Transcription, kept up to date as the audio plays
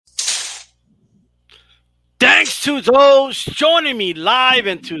Thanks to those joining me live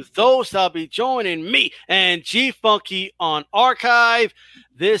and to those that'll be joining me and G-Funky on Archive.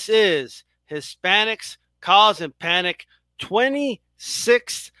 This is Hispanics Causing Panic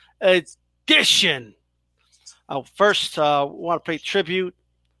 26th edition. First, want to pay tribute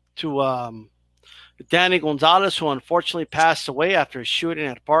to Danny Gonzalez, who unfortunately passed away after a shooting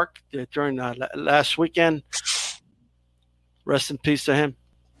at a park during last weekend. Rest in peace to him.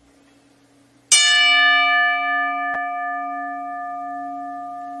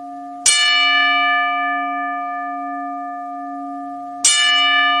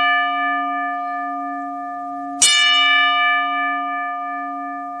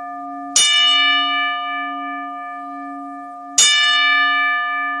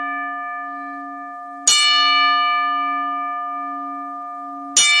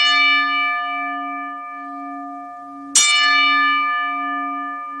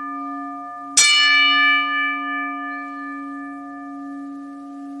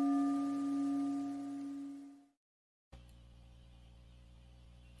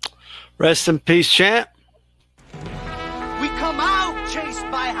 Rest in peace, champ. We come out chased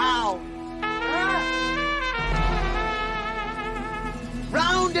by hounds.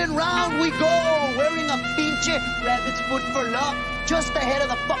 Round and round we go, wearing a pinche rabbit's foot for luck, just ahead of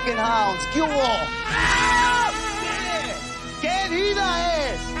the fucking hounds. ¿Qué hubo? ¡Ah! ¡Qué vida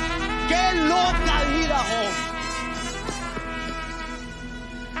es! ¡Qué loca vida, home!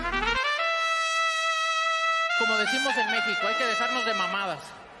 Como decimos en México, hay que dejarnos de mamadas.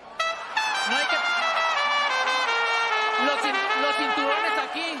 No hay que... Los cinturones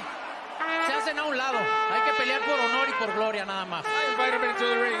aquí se hacen a un lado. Hay que pelear por honor y por gloria nada más. I invite him into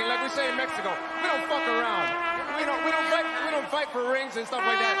the ring, and like we say in Mexico, we don't fuck around. We don't fight for rings and stuff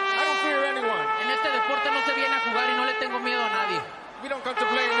like that. I don't fear anyone. En este deporte no se viene a jugar y no le tengo miedo a nadie. We don't come to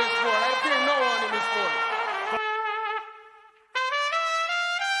play in this sport. I fear no one in this sport.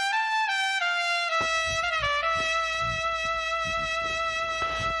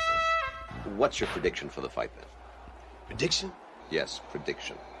 What's your prediction for the fight, then? Prediction? Yes,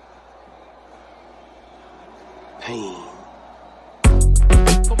 prediction. Pain.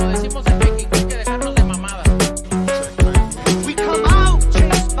 Como decimos en México, hay que dejarnos de mamadas. We come out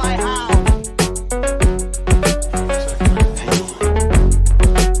chased by hounds.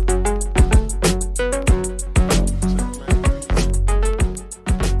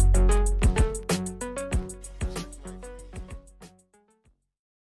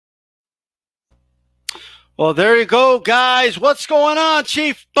 Well, there you go, guys. What's going on,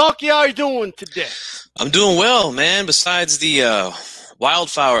 Chief Funky? How are you doing today? I'm doing well, man. Besides the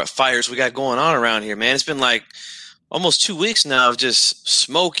wildfires we got going on around here, man, it's been like almost 2 weeks now of just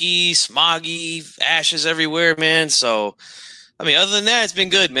smoky, smoggy, ashes everywhere, man. So, I mean, other than that, it's been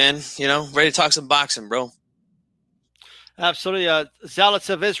good, man. You know, ready to talk some boxing, bro. Absolutely. Zealots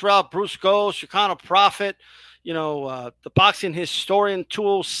of Israel, Bruce Goes, Chicano Prophet, the boxing historian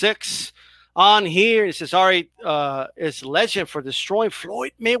 206 on here. It says, Ari is legend for destroying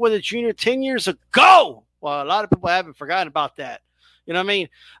Floyd Mayweather Jr. 10 years ago. Well, a lot of people haven't forgotten about that. You know what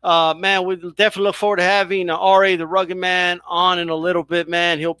I mean? Man, we definitely look forward to having Ari, the Rugged Man, on in a little bit,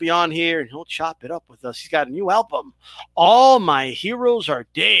 man. He'll be on here, and he'll chop it up with us. He's got a new album, All My Heroes Are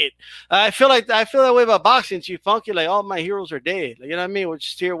Dead. I feel that way about boxing, Chief Funky, like all my heroes are dead. Like, you know what I mean? We're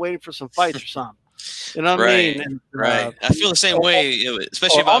just here waiting for some fights or something. You know what I mean? And, right. I feel the same way,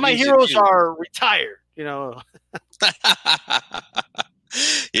 especially about all my heroes are retired,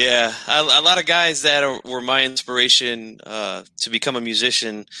 Yeah, a lot of guys that were my inspiration to become a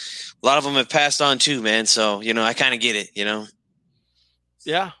musician, a lot of them have passed on too, man. So, I kind of get it,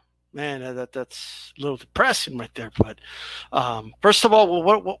 Yeah, man, that's a little depressing right there. But first of all,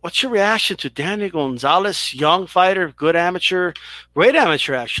 what's your reaction to Danny Gonzalez, young fighter, good amateur, great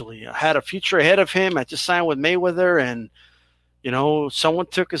amateur actually, had a future ahead of him. I just signed with Mayweather, and someone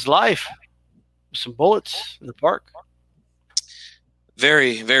took his life with some bullets in the park.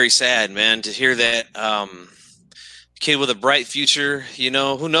 Very, very sad, man, to hear that. Kid with a bright future,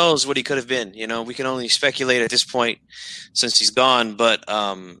 who knows what he could have been. We can only speculate at this point since he's gone, but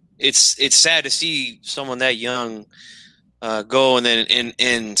it's sad to see someone that young go, and then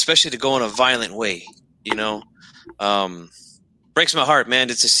and especially to go in a violent way. Breaks my heart, man,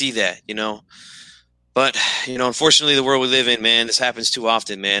 to see that. But unfortunately, the world we live in, man, this happens too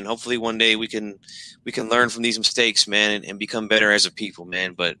often, man. Hopefully, one day we can learn from these mistakes, man, and become better as a people,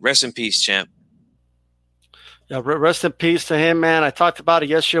 man. But rest in peace, champ. Yeah, rest in peace to him, man. I talked about it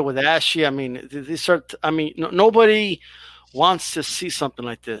yesterday with Ashley. I mean, nobody wants to see something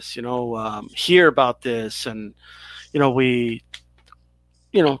like this, hear about this. And,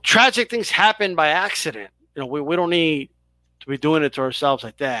 tragic things happen by accident. we don't need to be doing it to ourselves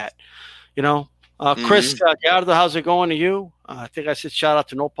like that. Chris Gallardo, how's it going to you? I think I said shout out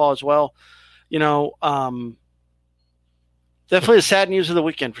to Nopal as well. Definitely the sad news of the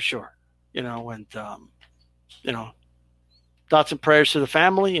weekend for sure. Thoughts and prayers to the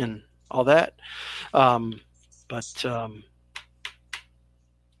family and all that. I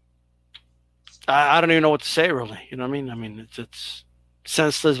don't even know what to say, really. You know what I mean? I mean, it's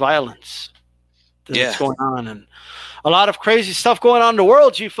senseless violence that's going on, and a lot of crazy stuff going on in the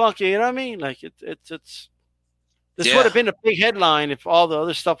world, G-Funky. You know what I mean? Like, this would have been a big headline if all the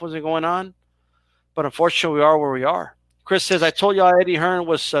other stuff wasn't going on. But unfortunately, we are where we are. Chris says, I told y'all Eddie Hearn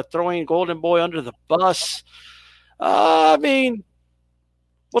was throwing Golden Boy under the bus. I mean,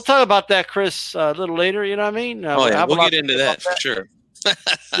 we'll talk about that, Chris, a little later. You know what I mean? We'll get into that for sure.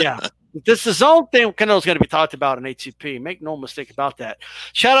 Yeah. This is own thing. Canelo's going to be talked about in ATP. Make no mistake about that.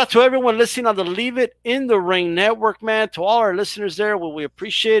 Shout out to everyone listening on the Leave It in the Ring network, man. To all our listeners there, we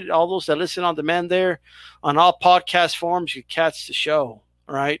appreciate it. All those that listen on demand there on all podcast forms, you catch the show.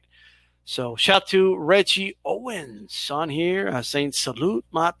 All right. So shout out to Reggie Owens on here saying salute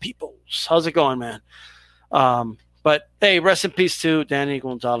my peoples. How's it going, man? But hey, rest in peace to Danny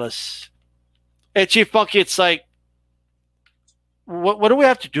Gonzalez. Hey, Chief Funky, it's like, what do we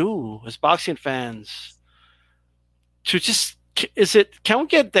have to do as boxing fans to can we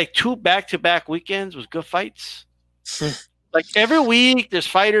get like 2 back-to-back weekends with good fights? Like every week there's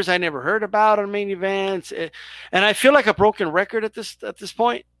fighters I never heard about on main events. And I feel like a broken record at this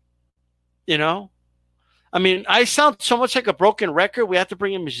point. I mean, I sound so much like a broken record. We have to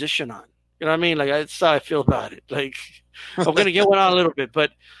bring a musician on. You know what I mean? Like, that's how I feel about it. Like, I'm going to get one on a little bit,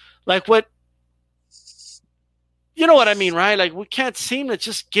 but like you know what I mean, right? Like, we can't seem to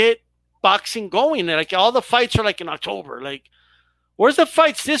just get boxing going. Like, all the fights are like in October. Like, where's the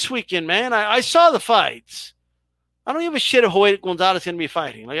fights this weekend, man? I saw the fights. I don't give a shit if Joel Gonzalez is going to be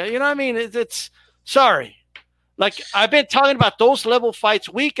fighting. Like, you know what I mean? It's sorry. Like, I've been talking about those level fights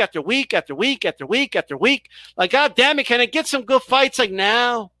week after week after week after week after week. Like, God damn it, can I get some good fights like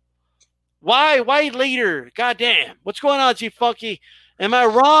now? Why later? God damn. What's going on, G-Funky? Am I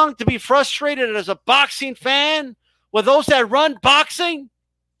wrong to be frustrated as a boxing fan with those that run boxing?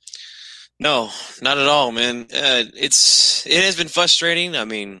 No, not at all, man. It has been frustrating. I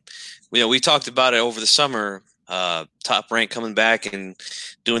mean, we talked about it over the summer. Top Rank coming back and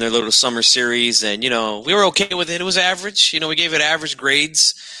doing their little summer series, and we were okay with it. It was average. We gave it average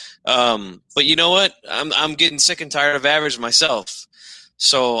grades. But you know what? I'm getting sick and tired of average myself.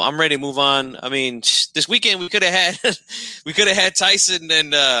 So I'm ready to move on. I mean, this weekend we could have had Tyson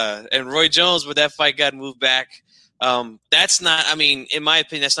and Roy Jones, but that fight got moved back. That's not, I mean, in my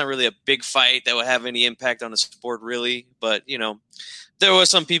opinion, that's not really a big fight that would have any impact on the sport, really. But there were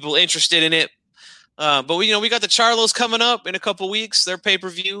some people interested in it. But we got the Charlos coming up in a couple weeks. Their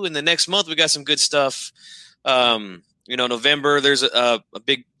pay-per-view, and the next month we got some good stuff. November there's a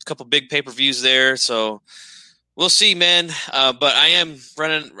couple big pay-per-views there, so we'll see, man. But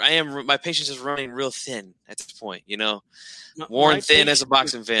my patience is running real thin at this point. Worn thin as a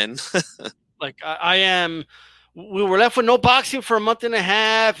boxing fan. Like I am. We were left with no boxing for a month and a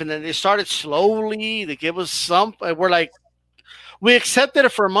half, and then they started slowly. They gave us some. We're like. We accepted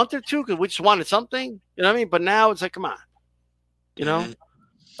it for a month or two because we just wanted something, you know what I mean? But now it's like, come on, No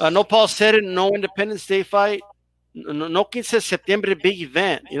Paul said it, no Independence Day fight, no 15 September big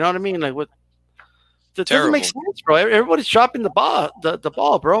event, you know what I mean? Like, what? That doesn't make sense, bro. Everybody's dropping the ball,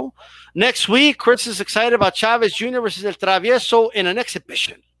 bro. Next week, Chris is excited about Chavez Jr. versus El Travieso in an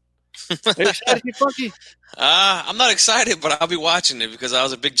exhibition. Are you excited, you Funky? I'm not excited, but I'll be watching it because I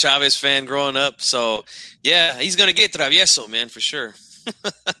was a big Chavez fan growing up. So, yeah, he's going to get Travieso, man, for sure.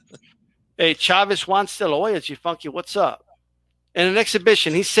 Hey, Chavez wants De La Hoya, G-Funky. What's up? In an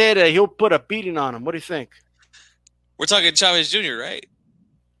exhibition, he said he'll put a beating on him. What do you think? We're talking Chavez Jr., right?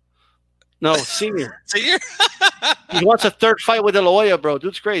 No, senior. Senior? He wants a third fight with De La Hoya, bro.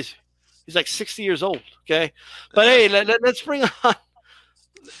 Dude's crazy. He's like 60 years old, okay? But, hey, let's bring on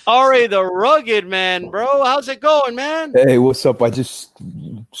Ari the Rugged, man, bro. How's it going, man? Hey, what's up? I just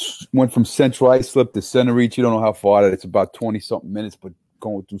went from Central Islip to Center Reach. You don't know how far that is. It's about 20-something minutes, but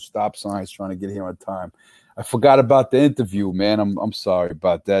going through stop signs trying to get here on time. I forgot about the interview, man. I'm sorry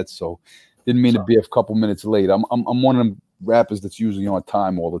about that. So didn't mean to be a couple minutes late. I'm one of them rappers that's usually on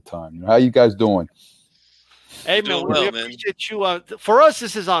time all the time. How you guys doing? Hey, man, we appreciate you. For us,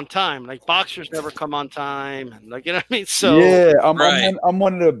 this is on time. Like, boxers never come on time. And, like, you know what I mean? So yeah, I'm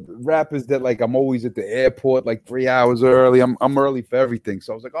one of the rappers that, like, I'm always at the airport, like, 3 hours early. I'm early for everything.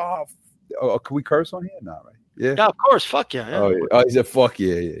 So I was like, oh, can we curse on here? No, right? Yeah, of course. Fuck yeah. Oh, yeah. Oh, he said, fuck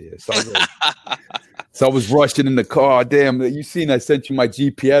yeah. So So I was rushing in the car. Damn, you seen I sent you my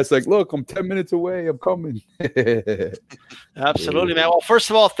GPS. Like, look, I'm 10 minutes away. I'm coming. Absolutely, man. Well, first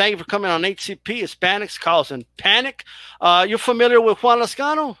of all, thank you for coming on HCP, Hispanics Causing Panic. You're familiar with Juan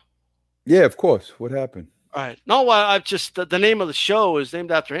Lascano? Yeah, of course. What happened? All right. No, I just the name of the show is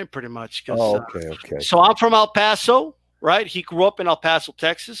named after him, pretty much. Okay. So I'm from El Paso, right? He grew up in El Paso,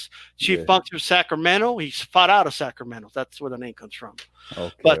 Texas. Chief Bunker of Sacramento. He's fought out of Sacramento. That's where the name comes from.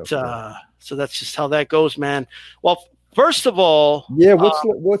 Okay. So that's just how that goes, man. Well, first of all,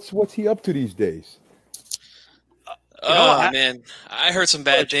 what's he up to these days? Man, I heard some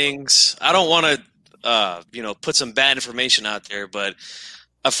bad things. I don't want to, put some bad information out there, but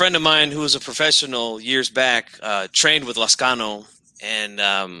a friend of mine who was a professional years back trained with Lascano, and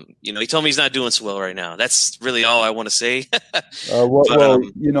he told me he's not doing so well right now. That's really all I want to say.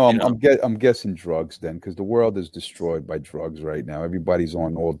 I'm guessing drugs then, because the world is destroyed by drugs right now. Everybody's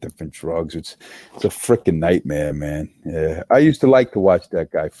on all different drugs. It's a freaking nightmare, man. Yeah, I used to like to watch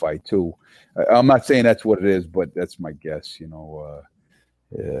that guy fight too. I'm not saying that's what it is, but that's my guess.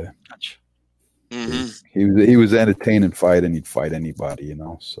 Yeah. Gotcha. Mm-hmm. He was entertaining fight, and he'd fight anybody,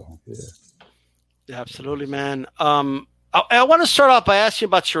 So yeah, absolutely, man. I want to start off by asking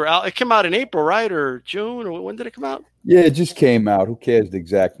about your album. It came out in April, right, or June, or when did it come out? Yeah, it just came out. Who cares the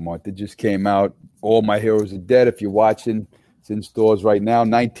exact month? It just came out. All My Heroes Are Dead. If you're watching, it's in stores right now.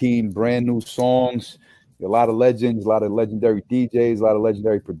 19 brand new songs. A lot of legends, a lot of legendary DJs, a lot of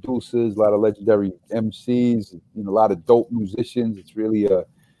legendary producers, a lot of legendary MCs. A lot of dope musicians. It's really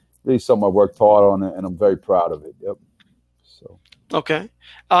something I worked hard on, and I'm very proud of it. Yep. So okay.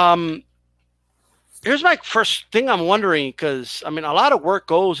 Here's my first thing I'm wondering, because a lot of work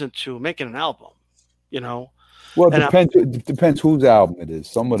goes into making an album, Well, it depends whose album it is.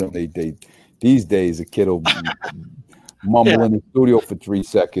 Some of them they these days a kid will mumble in the studio for 3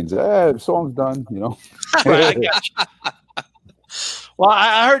 seconds. The song's done, Right, I got you. Well,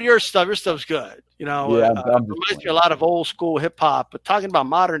 I heard your stuff. Your stuff's good. It reminds me a lot of old school hip hop, but talking about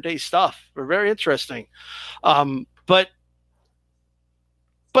modern day stuff. We're very interesting.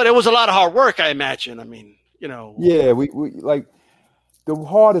 But it was a lot of hard work, I imagine. Yeah, we like the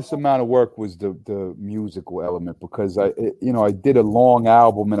hardest amount of work was the musical element, because I did a long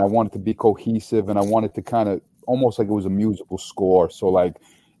album and I wanted to be cohesive, and I wanted to kind of almost like it was a musical score. So like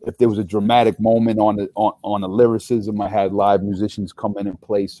if there was a dramatic moment on the lyricism, I had live musicians come in and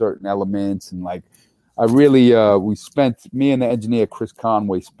play certain elements, and like I really me and the engineer Chris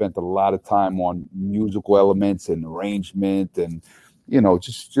Conway spent a lot of time on musical elements and arrangement, and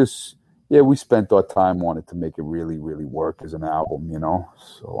we spent our time on it to make it really, really work as an album,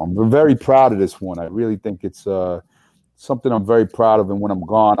 So I'm very proud of this one. I really think it's something I'm very proud of, and when I'm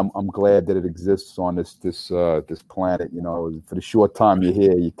gone, I'm glad that it exists on this planet. For the short time you're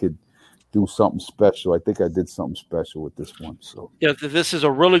here, you could do something special. I think I did something special with this one. So yeah, this is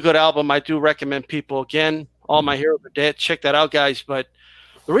a really good album. I do recommend people, again, All My Heroes Are Dead. Check that out, guys. But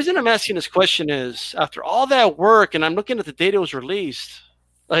the reason I'm asking this question is, after all that work, and I'm looking at the date it was released,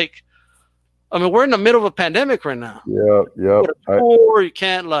 we're in the middle of a pandemic right now. Yeah. You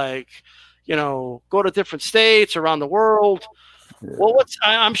can't go to different states around the world. Yeah. Well,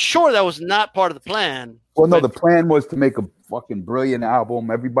 I'm sure that was not part of the plan. Well, no, the plan was to make a fucking brilliant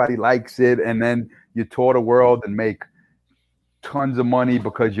album. Everybody likes it, and then you tour the world and make tons of money,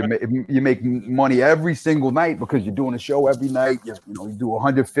 because you make money every single night because you're doing a show every night. You do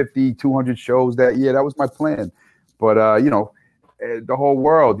 150, 200 shows that year. That was my plan. But the whole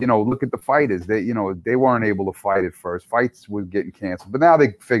world, look at the fighters. They weren't able to fight at first. Fights were getting canceled, but now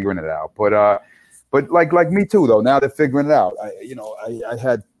they're figuring it out. But like me too, though. Now they're figuring it out. I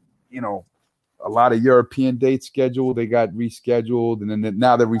had a lot of European dates scheduled. They got rescheduled, and then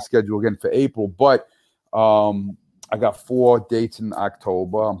now they're rescheduled again for April. But I got 4 dates in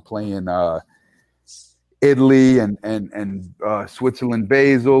October. I'm playing Italy and Switzerland,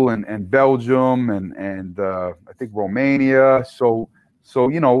 Basel, and Belgium, and I think Romania. So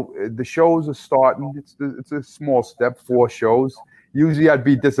the shows are starting. It's a small step. 4 shows. Usually I'd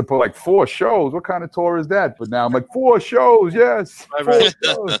be disappointed, like 4 shows. What kind of tour is that? But now I'm like 4 shows. Yes, 4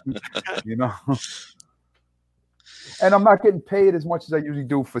 shows. And I'm not getting paid as much as I usually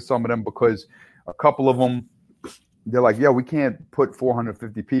do for some of them, because a couple of them, they're like, we can't put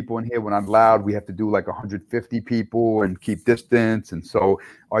 450 people in here when I'm loud. We have to do like 150 people and keep distance. And so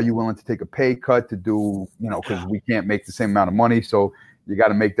are you willing to take a pay cut to do, because we can't make the same amount of money. So you got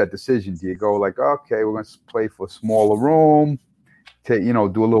to make that decision. Do you go like, okay, we're going to play for a smaller room, do a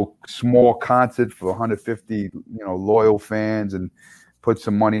little small concert for 150, loyal fans, and put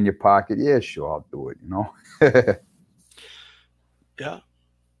some money in your pocket? Yeah, sure, I'll do it, Yeah.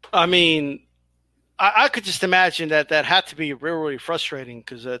 I I could just imagine that had to be really, really frustrating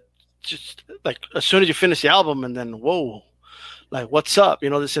because just like as soon as you finish the album and then whoa, like what's up? You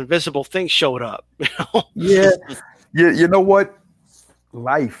know, this invisible thing showed up. You know? Yeah. You know what?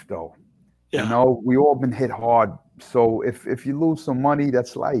 Life though. Yeah. You know, we all been hit hard. So if you lose some money,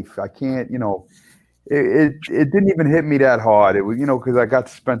 that's life. I can't, you know, it didn't even hit me that hard. It was, you know, because I got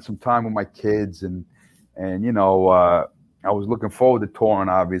to spend some time with my kids and you know, I was looking forward to touring,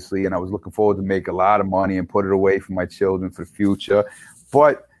 obviously, and I was looking forward to make a lot of money and put it away for my children for the future.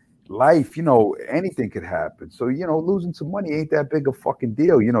 But life, you know, anything could happen. So, you know, losing some money ain't that big a fucking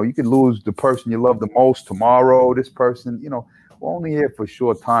deal. You know, you could lose the person you love the most tomorrow. This person, you know, we're only here for a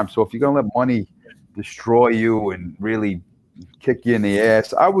short time. So if you're going to let money destroy you and really kick you in the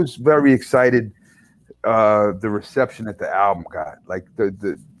ass, I was very excited the reception that the album got. Like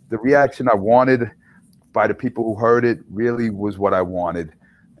the reaction I wanted by the people who heard it really was what I wanted.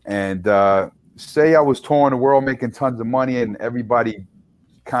 And say I was touring the world making tons of money and everybody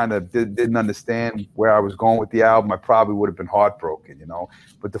kind of didn't understand where I was going with the album, I probably would have been heartbroken, you know.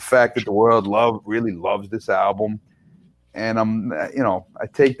 But the fact that the world really loves this album, and you know, I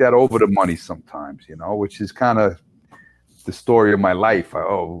take that over the money sometimes, you know, which is kind of the story of my life.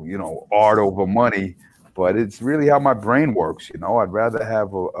 You know, art over money, but it's really how my brain works, you know. I'd rather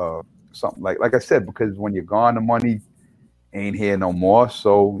have something like I said, because when you're gone, the money ain't here no more.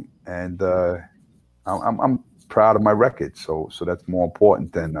 So, and I'm proud of my record. So that's more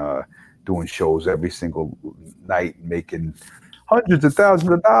important than doing shows every single night, making hundreds of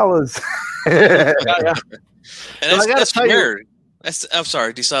thousands of dollars. Yeah. And that's rare. I'm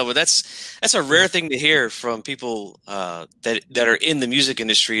sorry, Desal, but that's a rare thing to hear from people that are in the music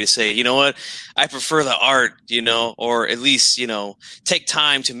industry to say, you know what, I prefer the art, you know, or at least, you know, take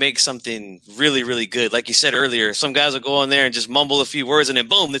time to make something really, really good. Like you said earlier, some guys will go on there and just mumble a few words and then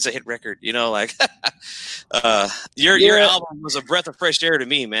boom, it's a hit record, you know, like your album was a breath of fresh air to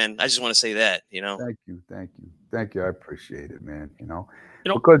me, man. I just want to say that, you know. Thank you. I appreciate it, man. You know,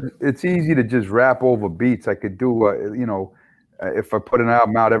 because it's easy to just rap over beats. I could do, you know, if I put an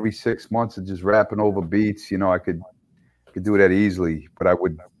album out every 6 months and just rapping over beats, you know, I could do that easily, but I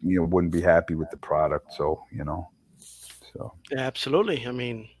wouldn't be happy with the product. So, you know, yeah, absolutely. I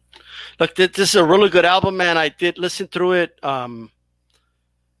mean, look, this is a really good album, man. I did listen through it. Some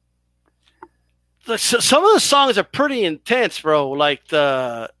of the songs are pretty intense, bro. Like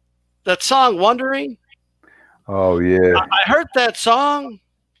that song "Wondering." Oh yeah, I heard that song.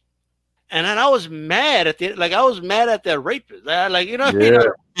 And then I was mad at that rapist. Like, you know, yeah, you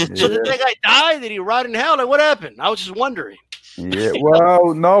know? Yeah. So did that guy die? Did he rot in hell? Like, what happened? I was just wondering. Yeah,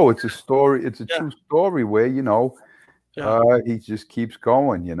 well, no, it's a story. It's a true story where, you know, he just keeps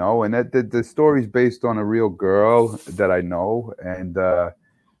going, you know, and that the story's based on a real girl that I know, and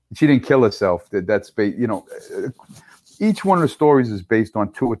she didn't kill herself. That's you know, each one of the stories is based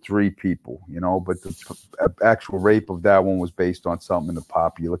on 2 or 3 people, you know, but the actual rape of that one was based on something in the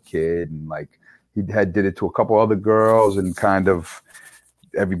popular kid, and like he did it to a couple other girls, and kind of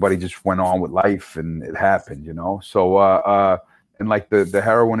everybody just went on with life, and it happened, you know. So and like the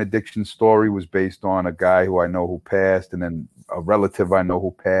heroin addiction story was based on a guy who I know who passed, and then a relative I know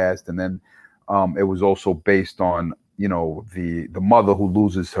who passed, and then it was also based on, you know, the mother who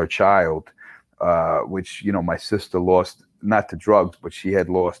loses her child. Which, you know, my sister lost, not to drugs, but she had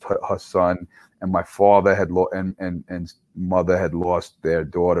lost her son, and my father had and mother had lost their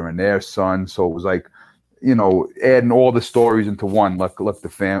daughter and their son. So it was like, you know, adding all the stories into one. Look,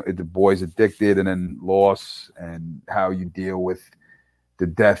 the boy's addicted, and then loss, and how you deal with the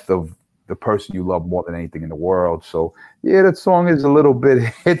death of the person you love more than anything in the world. So yeah, that song is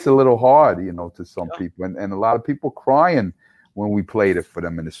it's a little hard, you know, to some people, and a lot of people crying when we played it for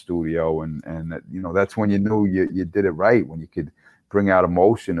them in the studio, and you know, that's when you knew you did it right, when you could bring out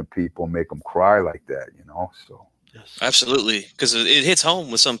emotion to people and make them cry like that, you know. So yes, absolutely, because it hits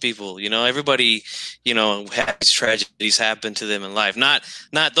home with some people, you know. Everybody, you know, has tragedies happen to them in life, not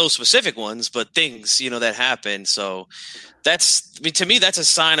those specific ones, but things, you know, that happen. So to me, that's a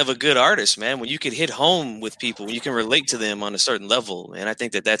sign of a good artist, man, when you can hit home with people, when you can relate to them on a certain level, and I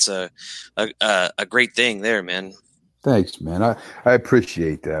think that's a great thing there, man. Thanks, man. I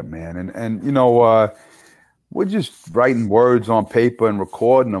appreciate that, man. And you know, we're just writing words on paper and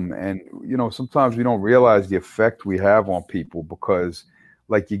recording them. And, you know, sometimes we don't realize the effect we have on people, because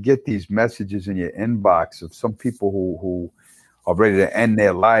like you get these messages in your inbox of some people who are ready to end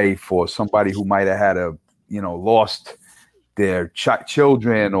their life, or somebody who might have had lost their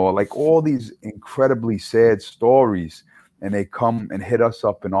children, or like all these incredibly sad stories. And they come and hit us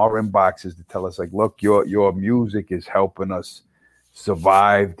up in our inboxes to tell us, like, look, your music is helping us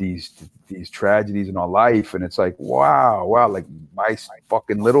survive these tragedies in our life, and it's like wow, like my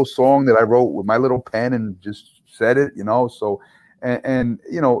fucking little song that I wrote with my little pen and just said it, So, and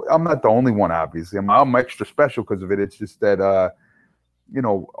I'm not the only one. Obviously, I'm extra special because of it. It's just that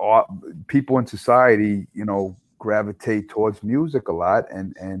people in society, gravitate towards music a lot,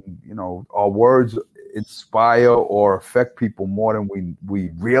 and our words inspire or affect people more than we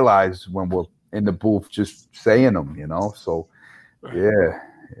realize when we're in the booth just saying them, So, yeah.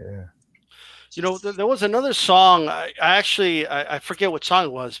 There was another song. I forget what song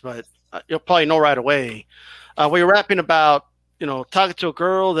it was, but you'll probably know right away. Where you're rapping about, talking to a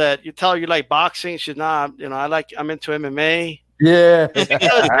girl that you tell her you like boxing. She's not, I'm into MMA. Yeah. I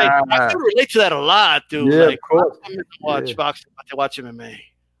can relate to that a lot, dude. Yeah, like, of course. I'm into watch boxing, but they watch MMA.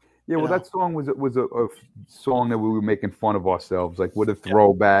 Yeah, well, that song was a song that we were making fun of ourselves, like with the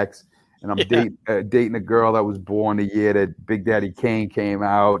throwbacks. And I'm dating a girl that was born the year that Big Daddy Kane came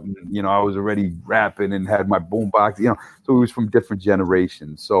out, and I was already rapping and had my boombox. So it was from different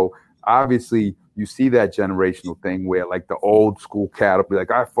generations. So obviously, you see that generational thing where like the old school cat will be like,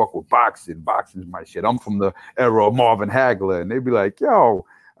 "I fuck with boxing. Boxing's my shit. I'm from the era of Marvin Hagler," and they'd be like, "Yo,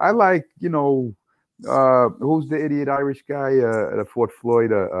 I like who's the idiot Irish guy that fought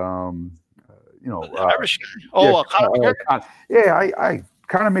Floyd? Irish guy. Oh, Conor McGregor. I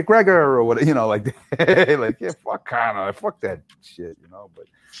Conor McGregor or what, like, like, yeah, fuck Conor, fuck that shit,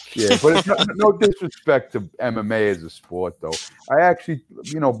 but it's no disrespect to MMA as a sport, though. I actually,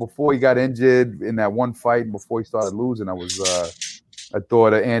 before he got injured in that one fight and before he started losing, I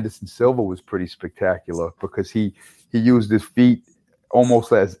thought Anderson Silva was pretty spectacular because he used his feet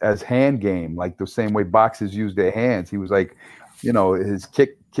almost as hand game, like the same way boxers use their hands. He was like, his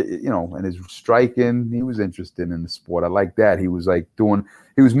kick, and his striking, he was interested in the sport. I like that. He was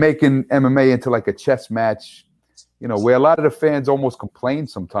making MMA into like a chess match, where a lot of the fans almost complain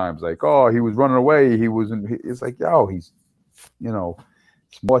sometimes, like, oh, he was running away. It's like, yo, he's,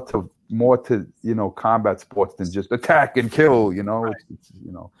 it's more to combat sports than just attack and kill, It's,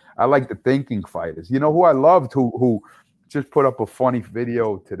 I like the thinking fighters. Who I loved, who just put up a funny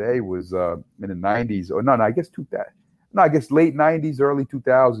video today was in the 90s, or I guess 2000. No, I guess late 90s, early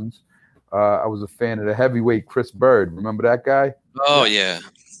 2000s. I was a fan of the heavyweight Chris Bird. Remember that guy? Oh, yeah.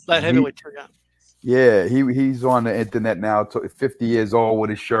 Light heavyweight too, yeah. He's on the internet now, 50 years old with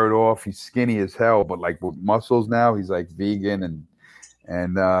his shirt off. He's skinny as hell, but like with muscles now. He's like vegan, and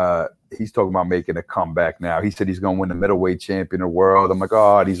he's talking about making a comeback now. He said he's going to win the middleweight champion of the world. I'm like,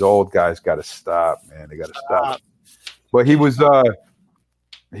 oh, these old guys got to stop, man. They got to stop. But he was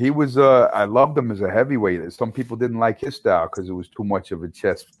I loved him as a heavyweight. Some people didn't like his style because it was too much of a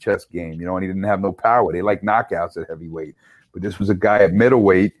chess game, and he didn't have no power. They like knockouts at heavyweight. But this was a guy at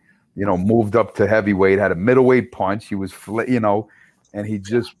middleweight, moved up to heavyweight, had a middleweight punch. He was, and he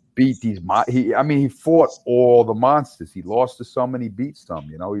just beat these. He fought all the monsters. He lost to some and he beat some.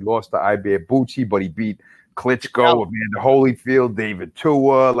 He lost to Ibeabuchi, but he beat Klitschko, Amanda Holyfield, David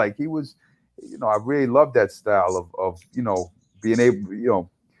Tua. Like he was, I really loved that style of being able,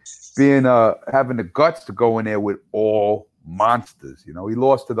 having the guts to go in there with all monsters. He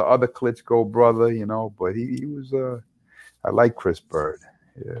lost to the other Klitschko brother, but he was I like Chris Bird.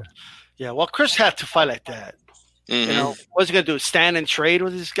 Yeah, well, Chris had to fight like that. Mm-hmm. What's he gonna do? Stand and trade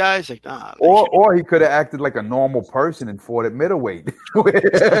with these guys? Like, nah. Or he could have acted like a normal person and fought at middleweight, where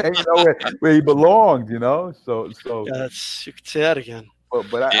he belonged. So yeah, you could say that again.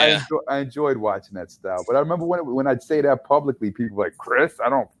 But I enjoyed watching that style. But I remember when I'd say that publicly, people were like, Chris, I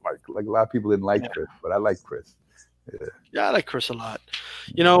don't like a lot of people didn't like Chris, but I like Chris. Yeah, I like Chris a lot.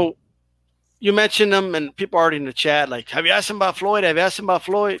 You mentioned him, and people already in the chat, like, have you asked him about Floyd? How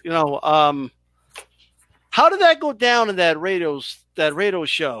did that go down in that radio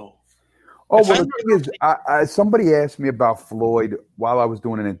show? Oh, well, the thing is, somebody asked me about Floyd while I was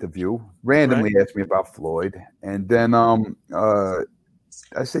doing an interview, randomly asked me about Floyd. And then I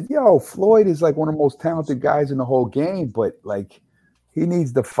said, yo, Floyd is like one of the most talented guys in the whole game, but like he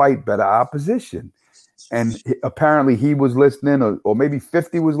needs to fight better opposition. And apparently he was listening, or maybe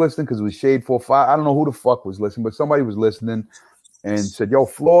 50 was listening because it was Shade 45. I don't know who the fuck was listening, but somebody was listening and said, yo,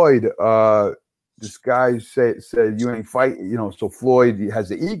 Floyd, this guy said you ain't fight, so Floyd has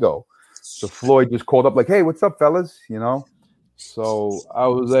the ego. So Floyd just called up like, hey, what's up, fellas? So I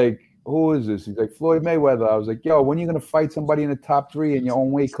was like, who is this? He's like, Floyd Mayweather. I was like, yo, when are you going to fight somebody in the top 3 in your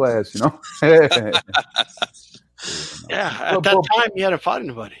own weight class, Yeah, at that time, he hadn't fought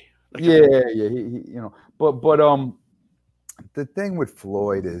anybody. Like he but the thing with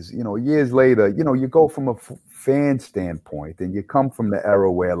Floyd is, years later, you go from a fan standpoint and you come from the era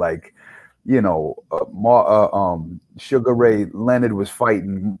where like, Sugar Ray Leonard was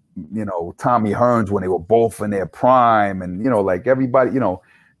fighting, Tommy Hearns when they were both in their prime, and like everybody,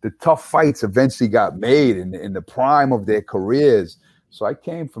 the tough fights eventually got made in the prime of their careers. So I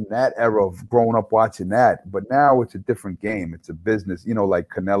came from that era of growing up watching that, but now it's a different game. It's a business, like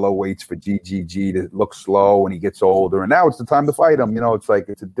Canelo waits for GGG to look slow when he gets older, and now it's the time to fight him. It's like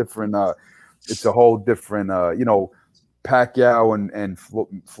it's a different, it's a whole different, Pacquiao and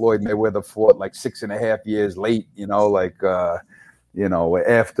Floyd Mayweather fought like 6.5 years late,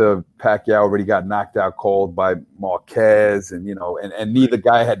 after Pacquiao already got knocked out cold by Marquez, and neither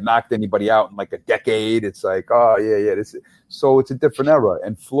guy had knocked anybody out in like a decade. It's like, so it's a different era.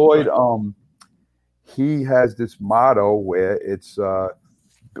 And Floyd, he has this motto where it's,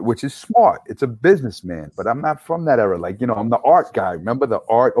 which is smart. It's a businessman, but I'm not from that era. Like, I'm the art guy. Remember the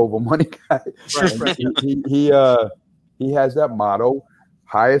art over money guy? Right. He has that motto,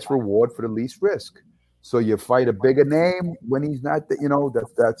 highest reward for the least risk. So you fight a bigger name when he's not,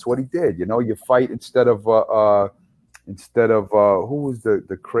 that's what he did. You fight instead of who was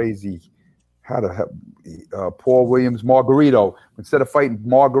the crazy, Paul Williams, Margarito. Instead of fighting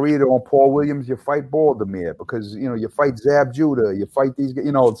Margarito on Paul Williams, you fight Baldomir because, you fight Zab Judah, you fight these,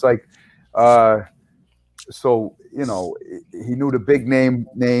 it's like, so, he knew the big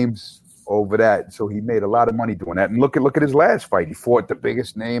names over that. So he made a lot of money doing that. And look at his last fight. He fought the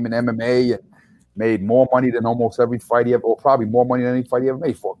biggest name in MMA and made more money than almost every fight he ever, or probably more money than any fight he ever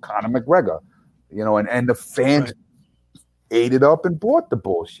made. For Conor McGregor, and the fans ate it up and bought the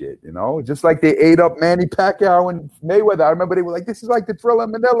bullshit, just like they ate up Manny Pacquiao and Mayweather. I remember they were like, "This is like the Thriller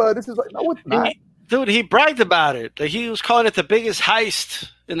in Manila." This is like, no, it's not. Dude, he bragged about it. Like, he was calling it the biggest heist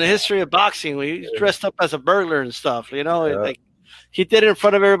in the history of boxing. When he was dressed up as a burglar and stuff, like he did it in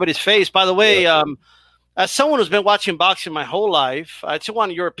front of everybody's face. By the way, as someone who's been watching boxing my whole life, I just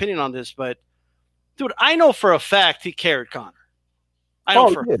want your opinion on this, but. Dude, I know for a fact he carried Conor. I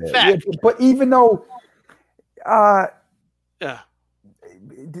know for a fact. Yeah, but even though the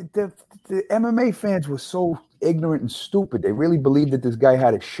MMA fans were so ignorant and stupid, they really believed that this guy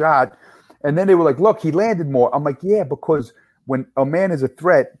had a shot. And then they were like, look, he landed more. I'm like, yeah, because when a man is a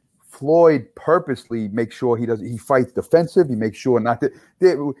threat, Floyd purposely makes sure he fights defensive. He makes sure not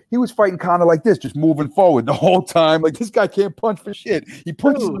to. He was fighting Conor like this, just moving forward the whole time. Like, this guy can't punch for shit. He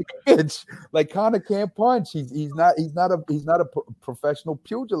punches like a bitch. Like, Conor can't punch. He's not a professional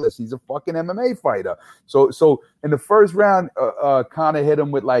pugilist. He's a fucking MMA fighter. So in the first round, Conor hit him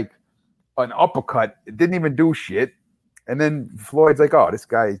with like an uppercut. It didn't even do shit. And then Floyd's like, oh, this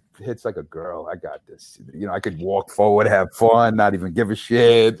guy hits like a girl. I got this. I could walk forward, have fun, not even give a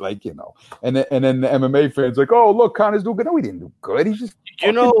shit. Like, And then the MMA fans like, oh, look, Conor's doing good. No, he didn't do good. He's just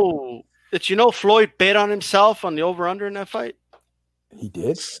Did Floyd bet on himself on the over-under in that fight? He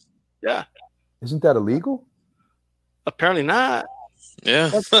did? Yeah. Isn't that illegal? Apparently not.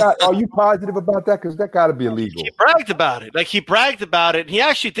 Yeah. Are you positive about that? Because that got to be illegal. He bragged about it. He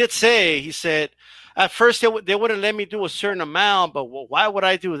actually did say, he said, at first, they wouldn't let me do a certain amount, but why would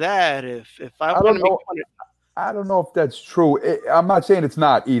I do that if I want to make money? I don't know if that's true. I'm not saying it's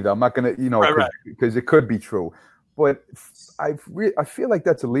not either. I'm not going to, because it could be true. But I feel like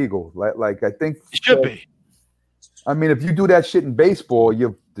that's illegal. Like I think it should be. I mean, if you do that shit in baseball,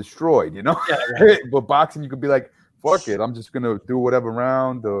 you're destroyed. Yeah, right. But boxing, you could be like, fuck it, I'm just going to do whatever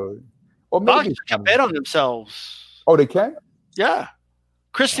round. Or maybe boxers can bet on themselves. Oh, they can? Yeah.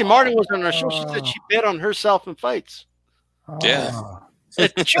 Christy Martin was on our show. She said she bet on herself in fights. Yeah.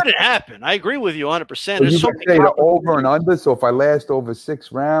 It shouldn't happen. I agree with you 100%. So you say the over and under. So if I last over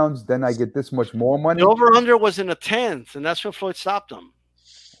 6 rounds, then I get this much more money. The over under was in the 10th, and that's when Floyd stopped him.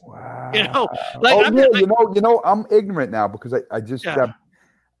 Wow. I'm ignorant now because I just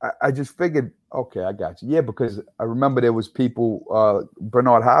figured. Okay, I got you. Yeah, because I remember there was people.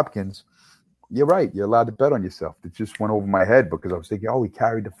 Bernard Hopkins. You're right. You're allowed to bet on yourself. It just went over my head because I was thinking, he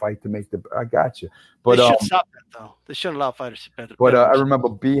carried the fight to make the. I got you. But they should stop that though. They shouldn't allow fighters to bet. But I remember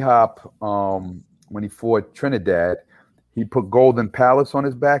B-Hop when he fought Trinidad, he put Golden Palace on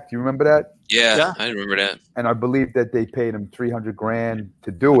his back. Do you remember that? Yeah, I remember that. And I believe that they paid him $300,000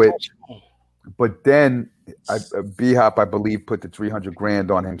 to do it. But then B-Hop, I believe, put the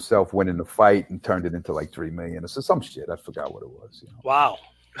 $300,000 on himself, winning the fight, and turned it into like $3 million or some shit. I forgot what it was. Wow.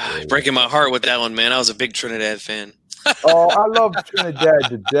 Breaking my heart with that one, man. I was a big Trinidad fan. I love Trinidad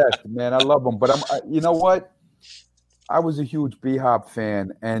to death, man. I love them. But you know what? I was a huge B-Hop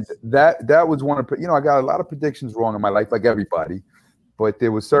fan, and that was one of I got a lot of predictions wrong in my life, like everybody. But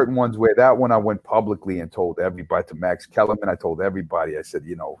there were certain ones where that one I went publicly and told everybody, to Max Kellerman. I told everybody. I said,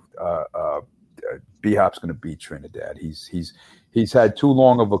 B-Hop's going to beat Trinidad. he's had too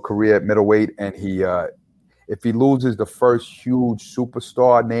long of a career at middleweight, and if he loses the first huge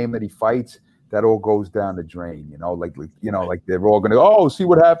superstar name that he fights, that all goes down the drain, like they're all going to, see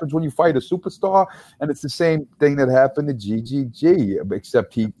what happens when you fight a superstar. And it's the same thing that happened to GGG,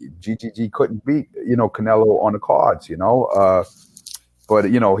 except GGG couldn't beat, Canelo on the cards, but,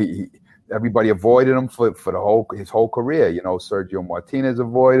 he everybody avoided him for his whole career. Sergio Martinez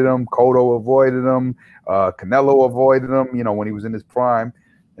avoided him, Cotto avoided him, Canelo avoided him, when he was in his prime.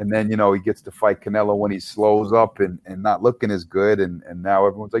 And then, he gets to fight Canelo when he slows up and not looking as good. And now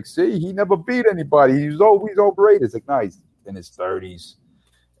everyone's like, see, he never beat anybody. He's overrated. It's like, no, he's in his 30s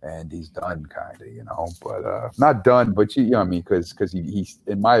and he's done kind of, but not done, but because he,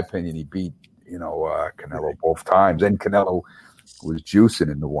 in my opinion, he beat, Canelo both times. And Canelo was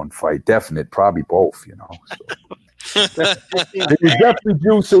juicing in the one fight. Definite, probably both, So. He was definitely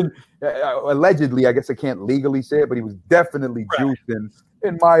juicing. Allegedly, I guess I can't legally say it, but he was definitely juicing.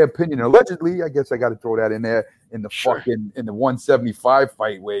 In my opinion, allegedly, I guess I got to throw that in there in the in the 175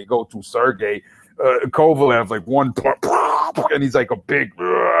 fight where you go to Sergey Kovalev like one and he's like a big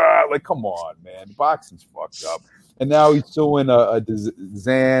like, come on, man, boxing's fucked up. And now he's suing a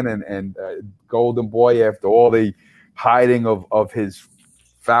DAZN and Golden Boy after all the hiding of his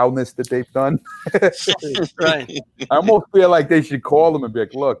foulness that they've done. Right. I almost feel like they should call him and be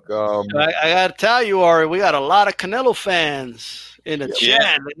like, look, I gotta tell you, Ari, we got a lot of Canelo fans in the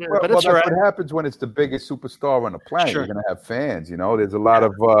chat. But that's what happens when it's the biggest superstar on the planet. Sure. You're gonna have fans, there's a lot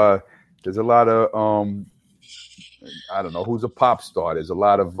of I don't know who's a pop star. There's a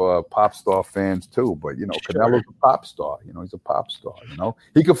lot of pop star fans too, but Canelo's a pop star. He's a pop star.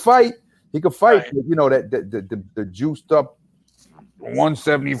 He could fight. Right. But, that the juiced up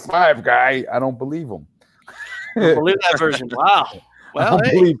 175 guy, I don't believe him. I don't believe that version. Wow. Well,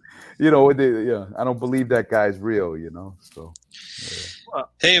 I don't believe that guy's real, So. Yeah.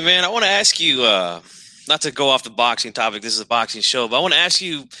 Hey, man, I want to ask you, not to go off the boxing topic, this is a boxing show, but I want to ask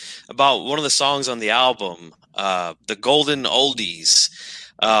you about one of the songs on the album, The Golden Oldies.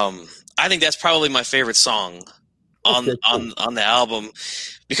 I think that's probably my favorite song on the album,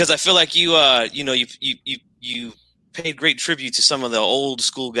 because I feel like you paid great tribute to some of the old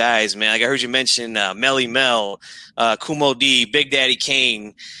school guys, man. Like I heard you mention Melly Mel, Kumo D, Big Daddy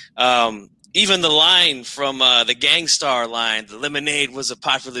Kane, even the line from the Gang Starr line, the lemonade was a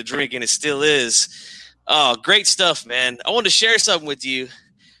popular drink and it still is. Oh, great stuff, man. I wanted to share something with you.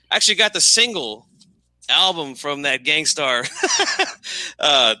 I actually got the single album from that Gang Starr,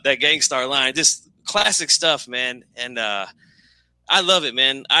 that Gang Starr line. Just classic stuff, man. And I love it,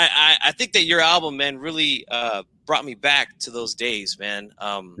 man. I think that your album, man, really brought me back to those days, man.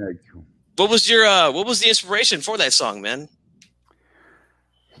 Thank you. What was the inspiration for that song, man?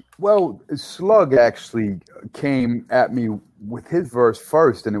 Well, Slug actually came at me with his verse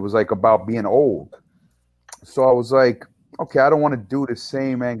first, and it was like about being old. So I was like, okay, I don't want to do the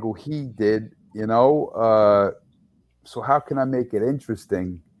same angle he did, so how can I make it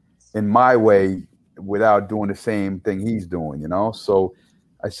interesting in my way without doing the same thing he's doing, So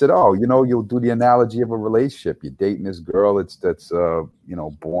I said, you'll do the analogy of a relationship. You're dating this girl that's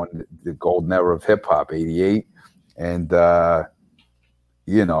born the golden era of hip hop, 88, and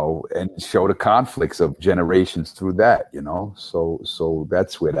and show the conflicts of generations through that, So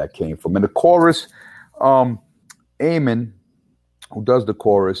that's where that came from. And the chorus, Eamon, who does the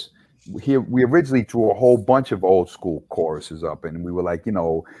chorus, we originally threw a whole bunch of old school choruses up, and we were like,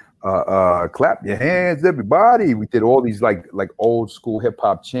 clap your hands, everybody. We did all these like old school hip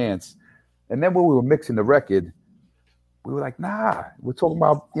hop chants. And then when we were mixing the record, we were like, nah, we're talking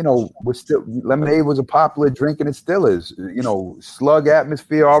about, we're still, lemonade was a popular drink and it still is, Slug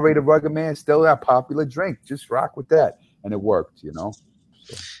atmosphere, R-rated rugged man, still a popular drink. Just rock with that. And it worked, So.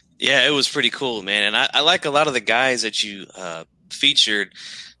 Yeah, it was pretty cool, man. And I like a lot of the guys that you featured.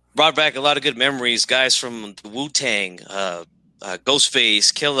 Brought back a lot of good memories. Guys from the Wu-Tang,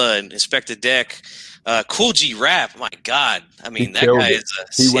 Ghostface, Killa, and Inspector Deck, Cool G Rap. My God, I mean that guy is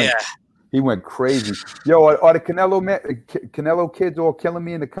he went crazy. Yo, are the Canelo kids all killing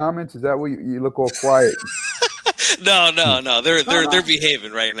me in the comments? Is that what you look all quiet? No. They're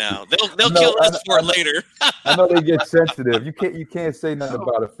behaving right now. They'll kill us for it later. I know they get sensitive. You can't say nothing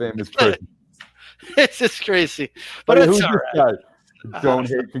about a famous person. It's just crazy, but it's all right. Don't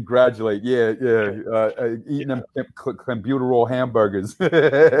hate, congratulate. Yeah. Eating them clenbuterol hamburgers.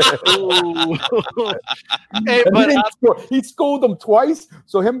 Hey, but he schooled them twice.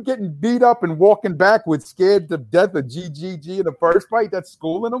 So him getting beat up and walking backwards, scared to death of GGG in the first fight, that's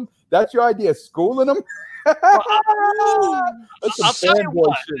schooling him? That's your idea, schooling him? I'll tell you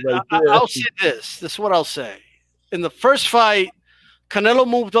what. I'll say this. This is what I'll say. In the first fight, Canelo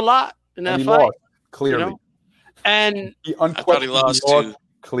moved a lot in that and he fight. lost, clearly. You know? And He I thought he lost too.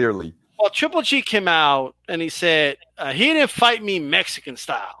 Clearly. well, Triple G came out and he said he didn't fight me Mexican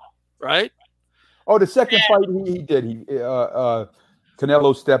style, right? Oh, the second fight he did.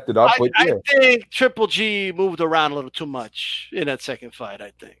 Canelo stepped it up. I think Triple G moved around a little too much in that second fight,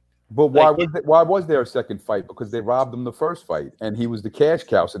 I think. But why was there a second fight? Because they robbed him the first fight, and he was the cash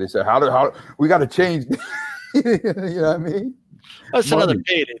cow. So they said, "How we got to change?" You know what I mean? That's another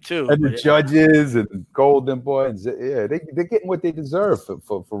payday too. And the judges and Golden Boy, and they're getting what they deserve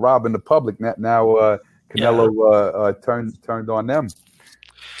for robbing the public. Now Canelo turned on them.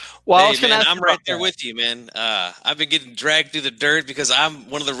 Well, hey, man, I'm right there with you, man. I've been getting dragged through the dirt because I'm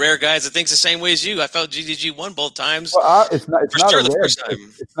one of the rare guys that thinks the same way as you. I felt GDG won both times. Well, it's not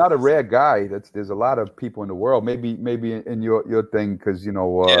a rare guy. There's a lot of people in the world. Maybe in your thing because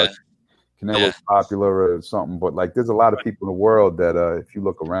Canelo's popular or something. But like, there's a lot of people in the world that if you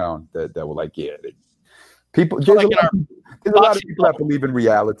look around, that were like, people. There's a lot of people that believe in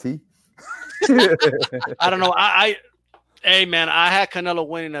reality. I don't know. Hey man, I had Canelo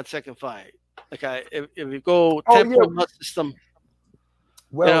winning that second fight. Like if you go tempo system.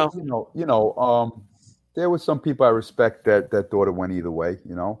 Well, there were some people I respect that thought it went either way,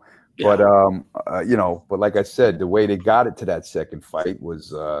 But but like I said, the way they got it to that second fight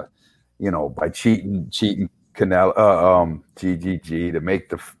was by cheating Canelo GGG to make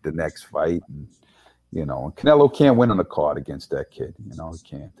the next fight. And Canelo can't win on the card against that kid. He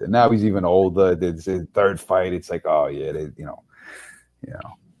can't. And now he's even older. There's his third fight. It's like, oh yeah,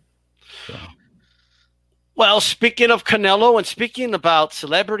 So. Well, speaking of Canelo and speaking about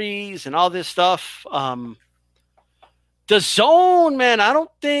celebrities and all this stuff, DAZN, man, I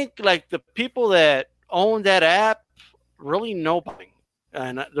don't think like the people that own that app really know.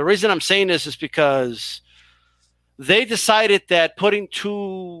 And the reason I'm saying this is because they decided that putting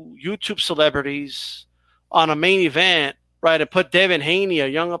two YouTube celebrities on a main event, right, and put Devin Haney, a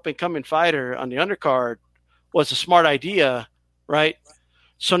young up-and-coming fighter, on the undercard was a smart idea, right?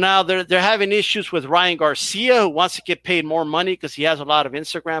 So now they're having issues with Ryan Garcia, who wants to get paid more money because he has a lot of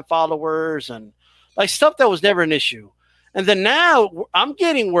Instagram followers and like stuff that was never an issue. And then now I'm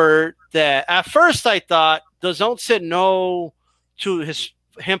getting word that at first I thought DAZN said no to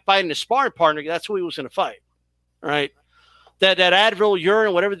him fighting his sparring partner. That's who he was going to fight. Right, that Advil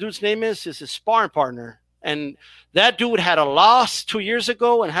Urine, whatever the dude's name is his sparring partner, and that dude had a loss 2 years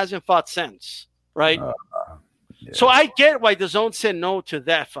ago and hasn't fought since. Right, so I get why DAZN said no to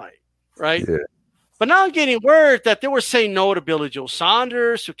that fight. Right, but now I'm getting word that they were saying no to Billy Joe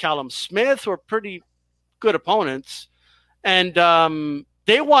Saunders, to Callum Smith, who are pretty good opponents, and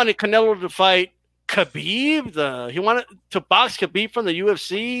they wanted Canelo to fight Khabib. He wanted to box Khabib from the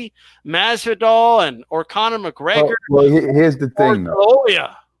UFC, Masvidal, or Conor McGregor. Well, here's the thing, though. Oh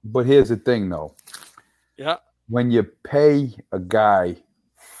yeah. But here's the thing, though. Yeah. When you pay a guy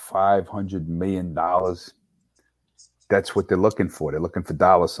 $500 million, that's what they're looking for. They're looking for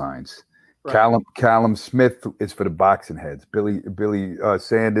dollar signs. Right. Callum Smith is for the boxing heads. Billy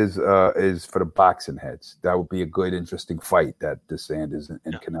Sanders is for the boxing heads. That would be a good, interesting fight. That the Sanders and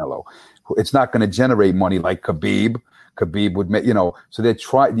Canelo. It's not going to generate money like Khabib. Khabib would make, So they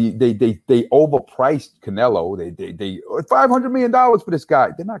overpriced Canelo. They $500 million for this guy.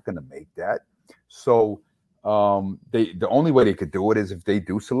 They're not going to make that. So the only way they could do it is if they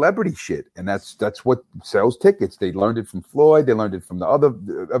do celebrity shit, and that's what sells tickets. They learned it from Floyd. They learned it from the other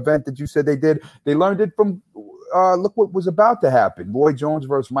event that you said they did. They learned it from look what was about to happen. Roy Jones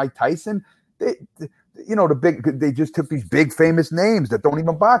versus Mike Tyson. They just took these big famous names that don't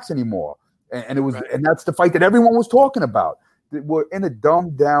even box anymore, and it was and that's the fight that everyone was talking about. We're in a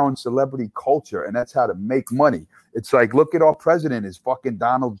dumbed down celebrity culture, and that's how to make money. It's like, look at our president is fucking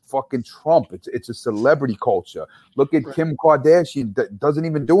Donald fucking Trump. It's a celebrity culture. Look at Kim Kardashian, that doesn't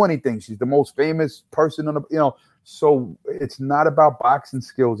even do anything. She's the most famous person on the, so it's not about boxing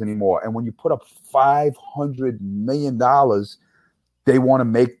skills anymore. And when you put up $500 million, they want to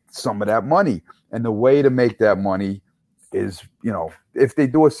make some of that money. And the way to make that money is, if they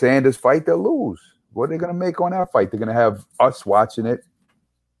do a Sanders fight, they'll lose. What are they going to make on that fight? They're going to have us watching it.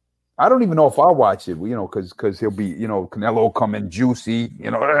 I don't even know if I'll watch it, because he'll be, Canelo come in juicy,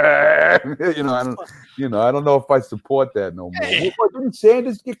 I don't know if I support that no more. Hey. Didn't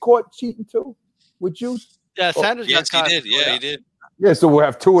Sanders get caught cheating too with juice? Yeah, Sanders got caught. He did. Yeah, he did. Yeah, so we'll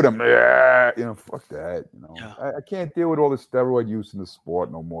have two of them. Yeah, fuck that. Yeah. I can't deal with all the steroid use in the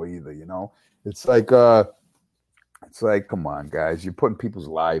sport no more either. It's like, come on, guys, you're putting people's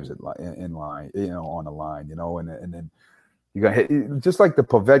lives in line, on the line, and then. You're gonna hit just like the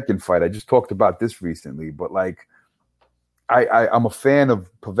Povetkin fight. I just talked about this recently, but like I'm a fan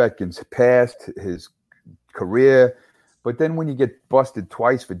of Povetkin's past, his career, but then when you get busted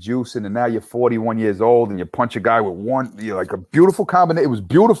twice for juicing, and now you're 41 years old and you punch a guy with one, you're like a beautiful combination. It was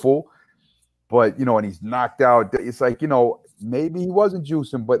beautiful, but and he's knocked out. It's like maybe he wasn't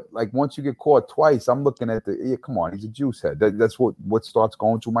juicing, but like once you get caught twice, I'm looking at come on, he's a juice head. That's what starts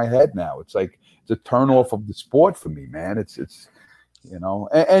going through my head now. It's like it's a turn off of the sport for me, man. It's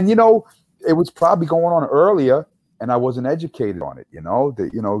and it was probably going on earlier, and I wasn't educated on it.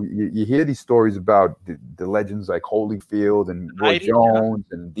 You hear these stories about the legends like Holyfield and Roy Jones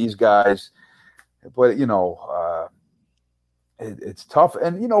and these guys, but it's tough.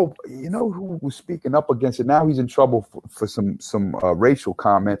 And who was speaking up against it? Now he's in trouble for some racial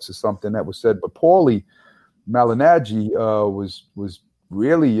comments or something that was said. But Paulie Malignaggi was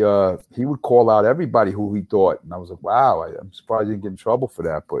really he would call out everybody who he thought, and I was like, wow, I'm surprised he didn't get in trouble for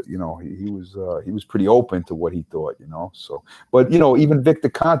that. But he was pretty open to what he thought, So, but even Victor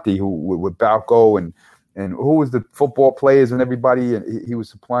Conte, who with Balco and who was the football players and everybody, and he was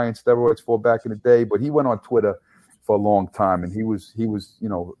supplying steroids for back in the day. But he went on Twitter for a long time, and he was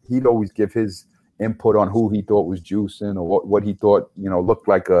he'd always give his input on who he thought was juicing or what he thought looked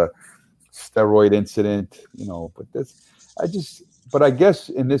like a steroid incident. But I guess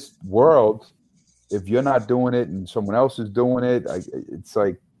in this world, if you're not doing it and someone else is doing it, it's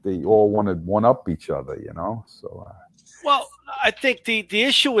like they all want to one-up each other, So, well, I think the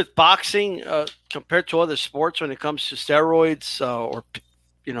issue with boxing compared to other sports when it comes to steroids or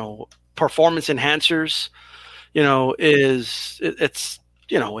performance enhancers, it's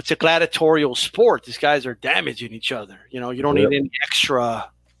a gladiatorial sport. These guys are damaging each other. You don't need any extra.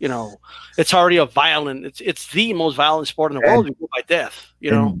 It's already it's the most violent sport in the world. You go by death.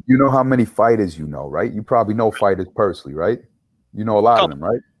 You know how many fighters right? You probably know fighters personally, right? You know a lot of them,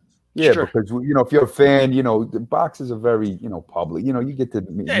 right? Yeah, sure. Because if you're a fan, the boxers are very public. You get to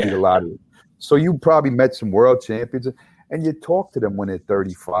meet a lot of them. So you probably met some world champions, and you talk to them when they're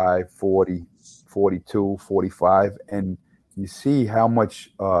 35, 40, 42, 45, and you see how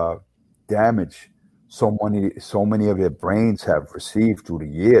much damage so many of their brains have received through the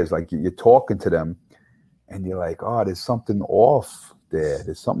years. Like you're talking to them and you're like, oh, there's something off there.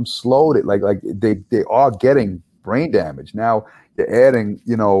 There's something slow. That like they are getting brain damage. Now you're adding,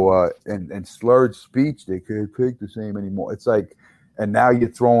 and slurred speech. They can't take the same anymore. It's like, and now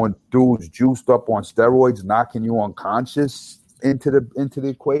you're throwing dudes juiced up on steroids, knocking you unconscious into the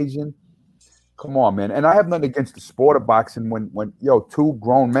equation. Come on, man. And I have nothing against the sport of boxing when two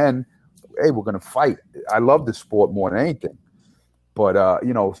grown men, hey, we're going to fight. I love the sport more than anything. But,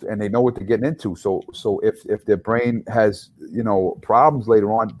 and they know what they're getting into. So if their brain has, problems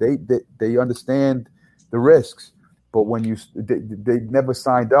later on, they understand the risks. But when they never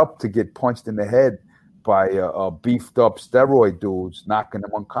signed up to get punched in the head by beefed up steroid dudes knocking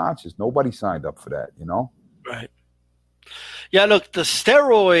them unconscious. Nobody signed up for that, Right. Yeah, look, the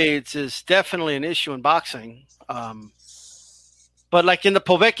steroids is definitely an issue in boxing. But like in the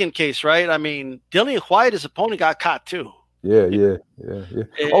Povetkin case, right? I mean, Dillian White, his opponent, got caught too. Yeah.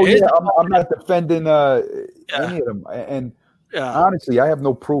 I'm not defending any of them. And honestly, I have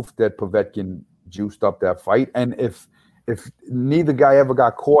no proof that Povetkin juiced up that fight. And if neither guy ever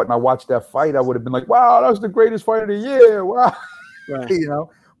got caught and I watched that fight, I would have been like, wow, that was the greatest fight of the year. Wow. Right.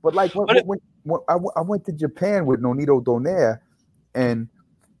 But like when I went to Japan with Nonito Donaire, and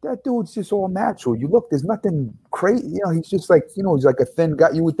that dude's just all natural. You look, there's nothing crazy. He's just like, he's like a thin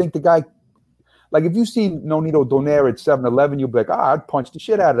guy. You would think the guy, like if you've seen Nonito Donaire at 7-Eleven, you'd be like, I'd punch the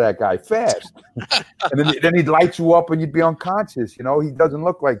shit out of that guy fast. And then he'd light you up and you'd be unconscious. He doesn't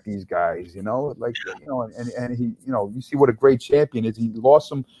look like these guys, and he, you see what a great champion is. He lost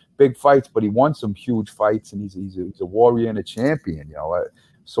some big fights, but he won some huge fights, and he's a warrior and a champion,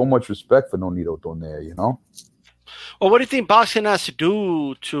 So much respect for Nonito Donaire, Well, what do you think boxing has to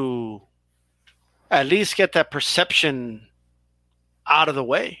do to at least get that perception out of the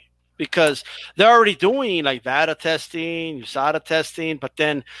way? Because they're already doing like VADA testing, USADA testing, but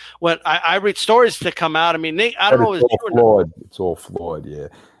then when I read stories that come out, I mean, I don't know. It's all flawed, yeah.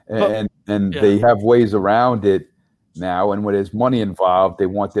 And they have ways around it now, and when there's money involved, they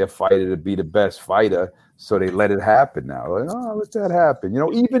want their fighter to be the best fighter, so they let it happen now. Like, let that happen.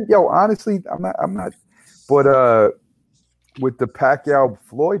 Honestly, I'm not. But with the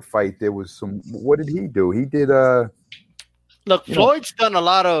Pacquiao-Floyd fight, there was some. What did he do? He did. Look, Floyd's done a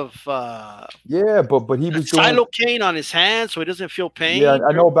lot of. But he was doing Silocaine on his hands, so he doesn't feel pain. Yeah,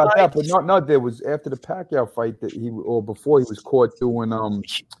 I know about that, but not. There was after the Pacquiao fight that before he was caught doing Well,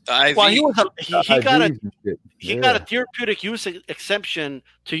 he got a therapeutic use exemption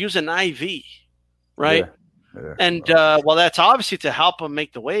to use an IV, right? Yeah. Yeah. And well, that's obviously to help him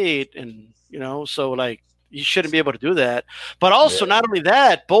make the weight, and so like you shouldn't be able to do that. But also, not only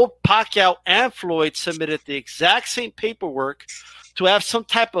that, both Pacquiao and Floyd submitted the exact same paperwork to have some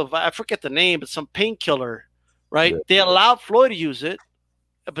type of, I forget the name, but some painkiller, right? Yeah. They allowed Floyd to use it,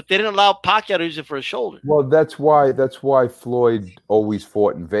 but they didn't allow Pacquiao to use it for his shoulder. Well, that's why Floyd always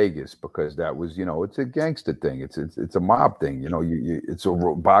fought in Vegas, because that was, it's a gangster thing. It's a mob thing.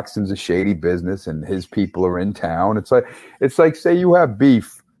 Boxing's a shady business, and his people are in town. It's like say you have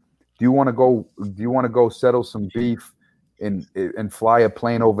beef. Do you want to go settle some beef and fly a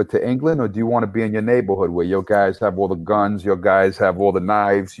plane over to England, or do you want to be in your neighborhood where your guys have all the guns, your guys have all the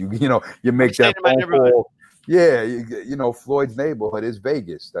knives? You make that phone call. Yeah, Floyd's neighborhood is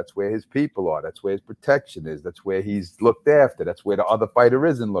Vegas. That's where his people are. That's where his protection is. That's where he's looked after. That's where the other fighter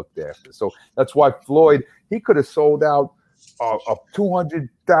isn't looked after. So that's why Floyd, he could have sold out a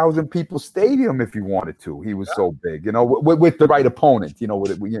 200,000 people stadium if he wanted to. He was so big, with the right opponent. You know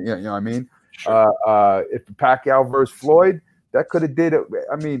what I mean? Sure. If Pacquiao versus Floyd, that could have did it.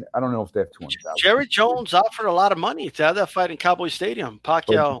 I mean, I don't know if they have 200,000. Jerry Jones offered a lot of money to have that fight in Cowboy Stadium.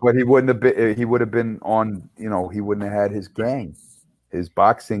 Pacquiao, but he wouldn't have been. He would have been on. He wouldn't have had his gang, his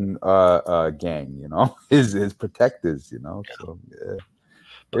boxing gang. His protectors. So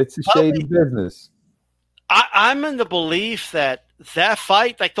it's a shady business. I'm in the belief that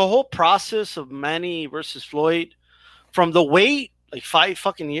fight, like the whole process of Manny versus Floyd, from the wait, like 5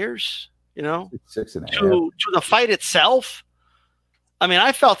 fucking years, 6.5 to the fight itself. I mean,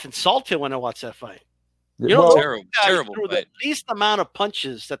 I felt insulted when I watched that fight. Terrible threw the least amount of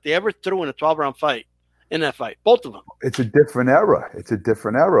punches that they ever threw in a 12-round fight. In that fight, both of them. It's a different era.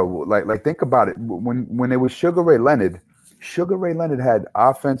 Like think about it. When it was Sugar Ray Leonard had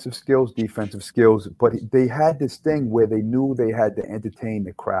offensive skills, defensive skills, but they had this thing where they knew they had to entertain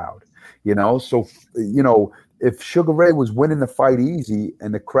the crowd, So, if Sugar Ray was winning the fight easy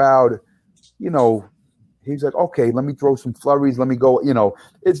and the crowd, he's like, okay, let me throw some flurries. Let me go,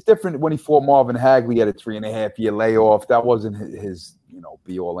 It's different when he fought Marvin Hagley at a 3.5-year layoff. That wasn't his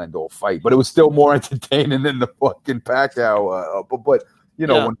be-all, end-all fight. But it was still more entertaining than the fucking Pacquiao. But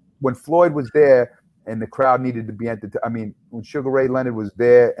when Floyd was there, and the crowd needed to be entertained. I mean, when Sugar Ray Leonard was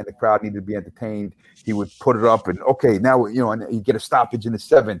there and the crowd needed to be entertained, he would put it up and now and he'd get a stoppage in the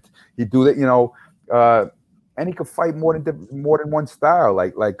 7th. He'd do that, and he could fight more than one style.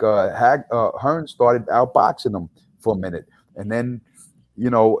 Like Hearn started outboxing him for a minute, and then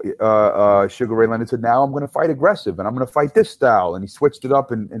Sugar Ray Leonard said, "Now I'm going to fight aggressive and I'm going to fight this style," and he switched it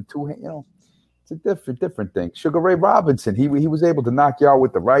up in 2 hands. It's a different thing. Sugar Ray Robinson, he was able to knock you out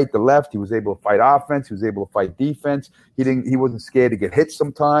with the right, the left. He was able to fight offense. He was able to fight defense. He wasn't scared to get hit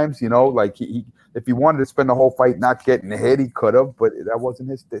sometimes. Like he if he wanted to spend the whole fight not getting hit, he could have. But that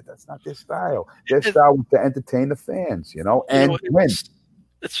wasn't that's not their style. Their style was to entertain the fans, and win.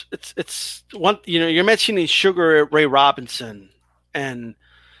 It's one. You're mentioning Sugar Ray Robinson, and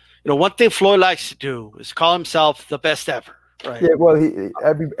one thing Floyd likes to do is call himself the best ever. Right. Yeah, well,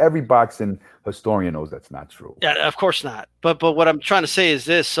 every boxing historian knows that's not true. Yeah, of course not. But what I'm trying to say is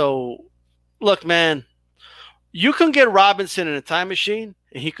this. So, look, man, you can get Robinson in a time machine,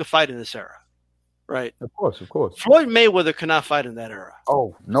 and he could fight in this era, right? Of course. Floyd Mayweather could not fight in that era.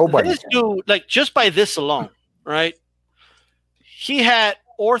 Oh, nobody. This dude, like just by this alone, right? He had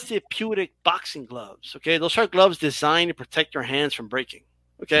orthopedic boxing gloves. Okay, those are gloves designed to protect your hands from breaking.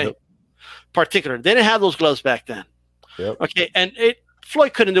 Okay, yep. Particular. They didn't have those gloves back then. Yep. Okay, and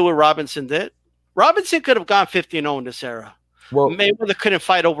Floyd couldn't do what Robinson did. Robinson could have gone 50-0 in this era. Well, Mayweather couldn't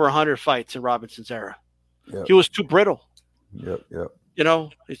fight over 100 fights in Robinson's era. Yep. He was too brittle. Yep.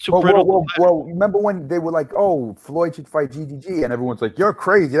 He's too brittle. Well, remember when they were like, "Oh, Floyd should fight GGG," and everyone's like, "You're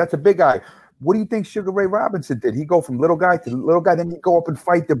crazy. That's a big guy." What do you think Sugar Ray Robinson did? He go from little guy to little guy, then he go up and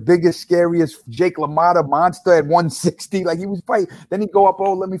fight the biggest, scariest Jake LaMotta monster at 160. Like he was fight. Then he go up,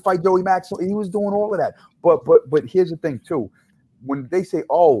 let me fight Joey Max. He was doing all of that. But here's the thing too. When they say,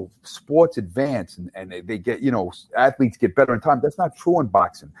 sports advance and they get, athletes get better in time, that's not true in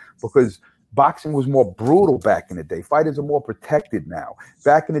boxing because boxing was more brutal back in the day. Fighters are more protected now.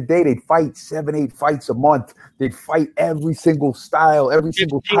 Back in the day, they'd fight 7-8 fights a month. They'd fight every single style, every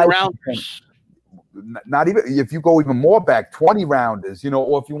single type. Rounders. Not even if you go even more back, 20 rounders,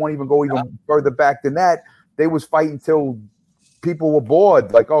 or if you want to even go even further back than that, they was fighting till people were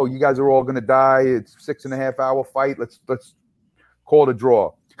bored. Like, you guys are all gonna die. It's 6.5 hour fight. Let's call it a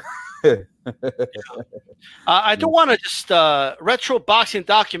draw. I do want to just retro boxing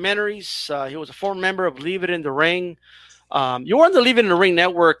documentaries. He was a former member of Leave It in the Ring. You were on the Leave It in the Ring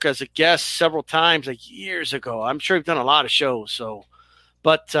network as a guest several times, like years ago. I'm sure you've done a lot of shows.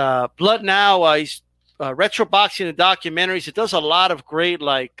 But Blood Now, he's retro boxing and documentaries. It does a lot of great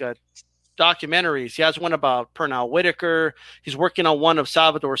documentaries. He has one about Pernell Whitaker. He's working on one of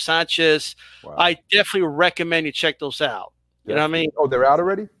Salvador Sanchez. Wow. I definitely recommend you check those out. You know what I mean? Oh, they're out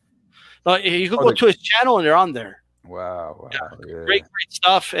already? No, you can go to his channel and they're on there. Wow. Yeah. Great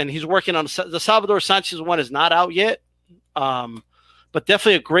stuff. And he's working on the Salvador Sanchez one is not out yet. But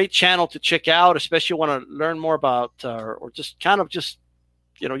definitely a great channel to check out, especially if you want to learn more about or just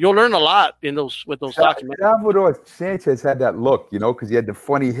you'll learn a lot with those documentaries. Salvador Sanchez had that look, because he had the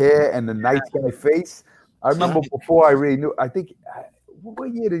funny hair and the nice guy face. I remember before I really knew, I think,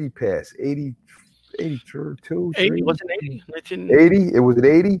 what year did he pass? 82? 80, wasn't 80? 80? It was at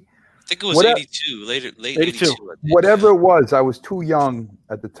 80? I think it was 82, late 82. Whatever it was, I was too young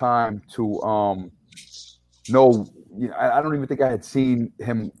at the time to know. I don't even think I had seen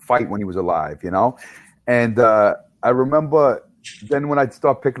him fight when he was alive, And I remember then when I'd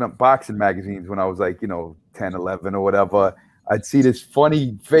start picking up boxing magazines when I was 10, 11 or whatever, I'd see this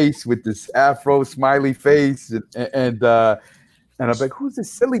funny face with this afro smiley face. And I'm like, who's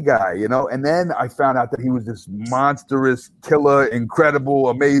this silly guy, And then I found out that he was this monstrous, killer, incredible,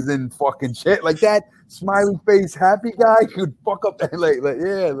 amazing fucking shit. Like that smiley face, happy guy could fuck up that.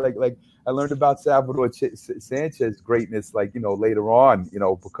 Like I learned about Salvador Sanchez greatness, later on,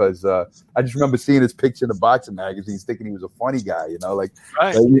 because I just remember seeing his picture in the boxing magazines, thinking he was a funny guy,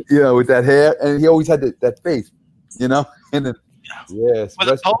 with that hair, and he always had that face, and then yes, but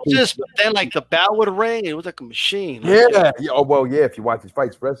the poses, but then the bow would ring, it was like a machine. Yeah. Oh well, yeah. If you watch his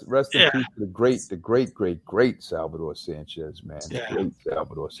fights, rest in peace to the great Salvador Sanchez, man. Yeah. Great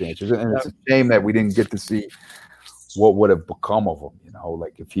Salvador Sanchez, and it's a shame that we didn't get to see what would have become of him,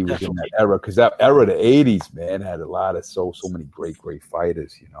 if he was in that era, because that era, the 80s, man, had a lot of so many great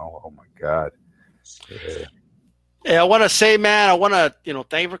fighters, Oh my God. Yeah, I want to say, man,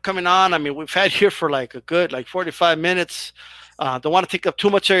 thank you for coming on. I mean, we've had here for a good 45 minutes. Don't want to take up too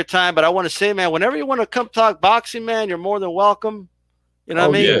much of your time, but I want to say, man, whenever you want to come talk boxing, man, you're more than welcome. You know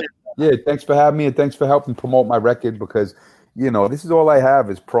what I mean? Yeah, thanks for having me, and thanks for helping promote my record, because this is all I have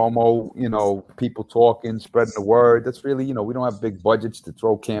is promo, people talking, spreading the word. That's really, we don't have big budgets to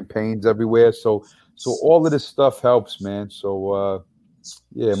throw campaigns everywhere. So all of this stuff helps, man. So,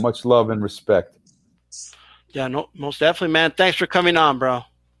 much love and respect. Yeah, no, most definitely, man. Thanks for coming on, bro.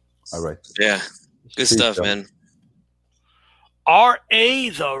 All right. Yeah. Good stuff, man. R.A.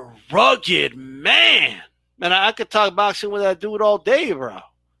 the Rugged Man. Man, I could talk boxing with that dude all day, bro.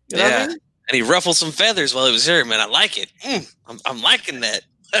 You know what I mean? And he ruffled some feathers while he was here, man. I like it. I'm liking that.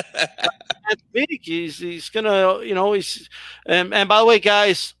 That's big. He's gonna, he's and by the way,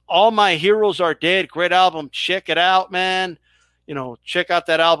 guys, All My Heroes Are Dead. Great album. Check it out, man. Check out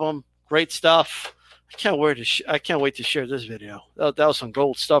that album. Great stuff. I can't wait to share this video. That was some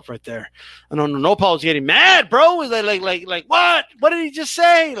gold stuff right there. I know Nopal was getting mad, bro. He's like what? What did he just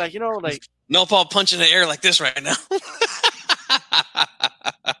say? Nopal punching the air like this right now.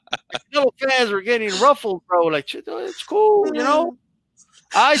 Little fans were getting ruffled, bro. It's cool,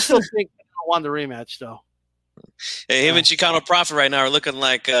 I still think I won the rematch, though. Hey, him and Chicano Prophet right now are looking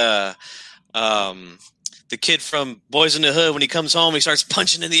like the kid from Boys in the Hood. When he comes home, he starts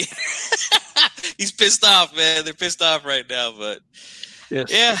punching in the air. He's pissed off, man. They're pissed off right now, but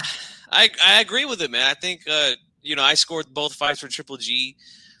yeah, I agree with it, man. I think I scored both fights for Triple G.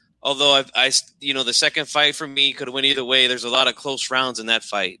 Although the second fight for me could have went either way. There's a lot of close rounds in that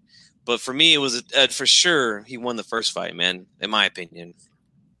fight. But for me, it was for sure he won the first fight, man, in my opinion.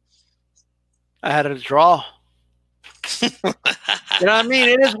 I had a draw. You know what I mean?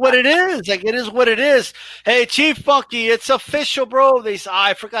 It is what it is. It is what it is. Hey, Chief Funky, it's official, bro.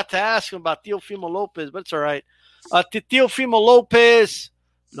 I forgot to ask him about Teofimo Lopez, but it's all right. Teofimo Lopez,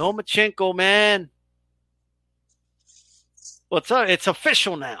 Lomachenko, man. What's up? It's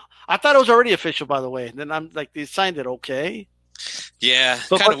official now. I thought it was already official, by the way. And then I'm like, they signed it, okay? Yeah,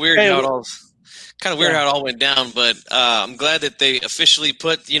 kind of weird how it all went down, but I'm glad that they officially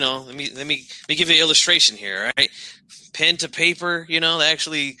put. Let me give you an illustration here, right? Pen to paper, they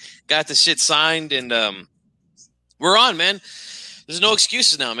actually got the shit signed, and we're on, man. There's no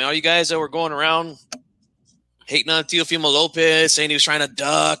excuses now, man. All you guys that were going around hating on Teofimo Lopez, saying he was trying to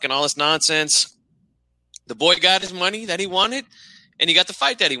duck and all this nonsense. The boy got his money that he wanted, and he got the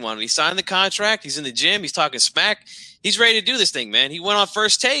fight that he wanted. He signed the contract. He's in the gym. He's talking smack. He's ready to do this thing, man. He went on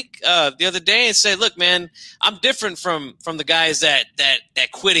First Take the other day and said, "Look, man, I'm different from the guys that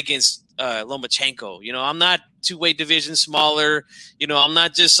quit against Lomachenko. I'm not 2 weight division smaller. I'm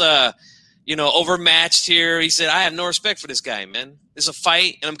not just overmatched here. He said, I have no respect for this guy, man. This is a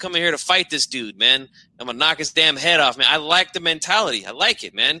fight, and I'm coming here to fight this dude, man. I'm going to knock his damn head off, man. I like the mentality. I like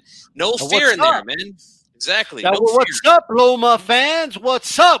it, man. No fear in there, man. Exactly. Now, what's up, Loma fans?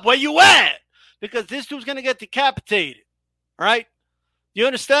 What's up? Where you at? Because this dude's going to get decapitated, all right? You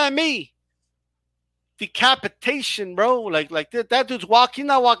understand me? Decapitation, bro. Like that dude's walking,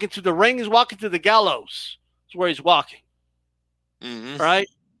 not walking to the ring. He's walking to the gallows. That's where he's walking. Mm-hmm. Right?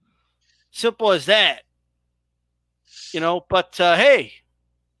 Simple as that. But hey,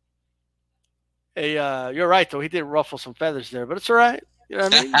 you're right, though. He did ruffle some feathers there, but it's all right. You know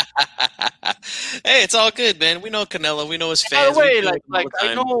what I mean? Hey, it's all good, man. We know Canelo. We know his fans. By the way,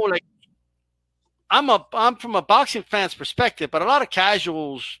 I know, I'm from a boxing fan's perspective, but a lot of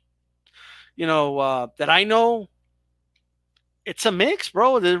casuals, that I know, it's a mix,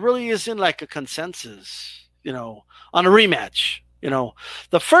 bro. There really isn't like a consensus, on a rematch.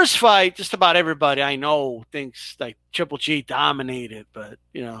 The first fight, just about everybody I know thinks like Triple G dominated, but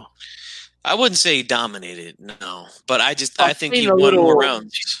I wouldn't say he dominated, no. But I think he won more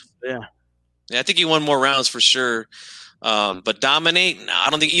rounds. Yeah, I think he won more rounds for sure. But dominate, no, I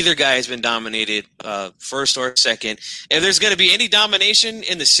don't think either guy has been dominated, first or second. If there's going to be any domination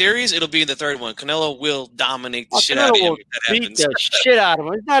in the series, it'll be in the third one. Canelo will dominate the shit out of him. Beat the shit out of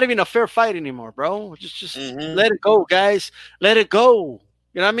him. It's not even a fair fight anymore, bro. Just let it go, guys. Let it go.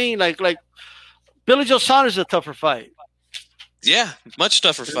 You know what I mean? Like Billy Joe Saunders is a tougher fight. Yeah, much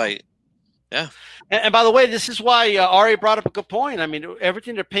tougher fight. Yeah. And by the way, this is why Ari brought up a good point. I mean,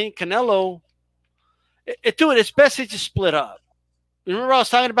 everything they're paying Canelo, it's best to just split up. You remember I was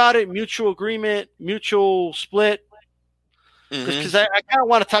talking about it? Mutual agreement, mutual split. Because I kind of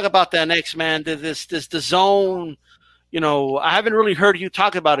want to talk about that next, man. The DAZN. I haven't really heard you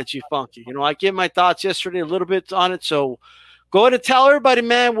talk about it, G Funky. I gave my thoughts yesterday a little bit on it. So go ahead and tell everybody,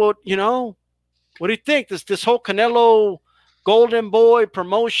 man, what do you think? This whole Canelo Golden Boy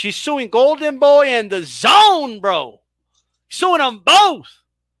promotion. She's suing Golden Boy and DAZN, bro. Suing them both.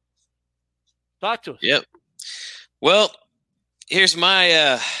 Talk to us. Yep. Well, here's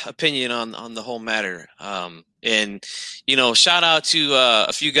my opinion on the whole matter. And shout out to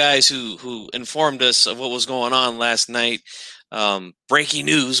a few guys who informed us of what was going on last night. Breaking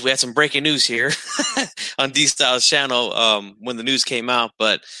news. We had some breaking news here on D-Style's channel when the news came out.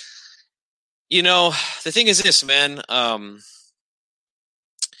 But the thing is this, man.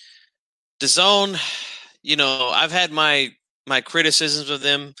 DAZN, I've had my criticisms of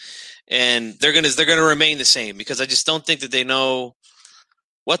them, and they're gonna remain the same because I just don't think that they know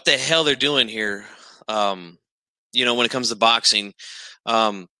what the hell they're doing here. When it comes to boxing,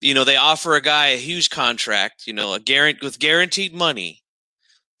 they offer a guy a huge contract, with guaranteed money.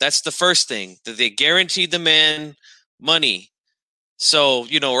 That's the first thing, that they guaranteed the man money. So,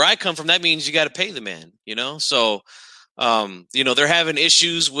 where I come from, that means you got to pay the man, So, they're having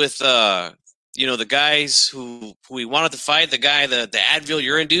issues with, the guys who we wanted to fight, the guy, the Advil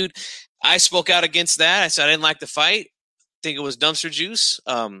urine dude. I spoke out against that. I said I didn't like the fight. I think it was dumpster juice.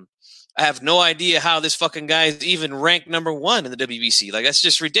 I have no idea how this fucking guy is even ranked number 1 in the WBC. Like, that's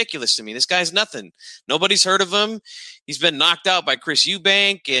just ridiculous to me. This guy's nothing. Nobody's heard of him. He's been knocked out by Chris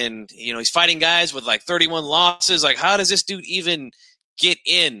Eubank, and, he's fighting guys with like 31 losses. Like, how does this dude even get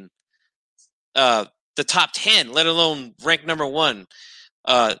in the top 10, let alone rank number 1?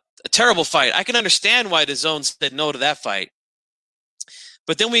 A terrible fight. I can understand why DAZN said no to that fight.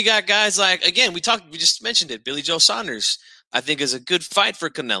 But then we got guys like, again, we just mentioned it, Billy Joe Saunders, I think is a good fight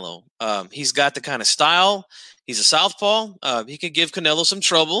for Canelo. He's got the kind of style. He's a southpaw. He could give Canelo some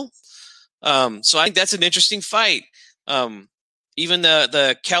trouble. So I think that's an interesting fight. Even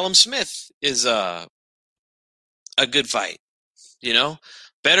the Callum Smith is a good fight,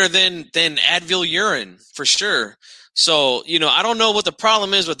 better than Advil urine for sure. So, I don't know what the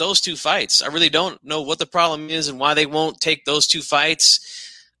problem is with those two fights. I really don't know what the problem is and why they won't take those two fights.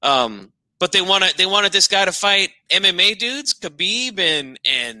 But they wanted this guy to fight MMA dudes, Khabib and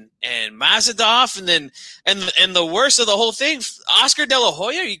Mazadov, and the worst of the whole thing, Oscar De La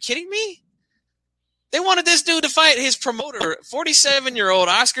Hoya. Are you kidding me? They wanted this dude to fight his promoter, 47-year-old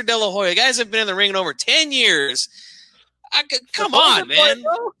Oscar De La Hoya. Guys have been in the ring in over 10 years. Come on, man.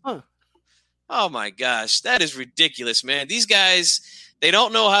 Oh my gosh, that is ridiculous, man. These guys, they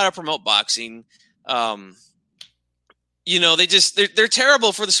don't know how to promote boxing. They're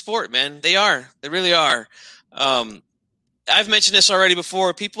terrible for the sport, man. They are. They really are. I've mentioned this already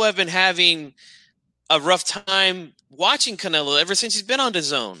before. People have been having a rough time watching Canelo ever since he's been on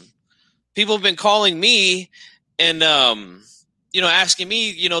DAZN. People have been calling me and asking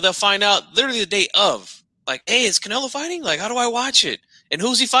me, they'll find out literally the day of. Like, hey, is Canelo fighting? Like, how do I watch it? And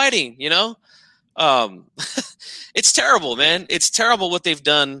who's he fighting? It's terrible, man. It's terrible what they've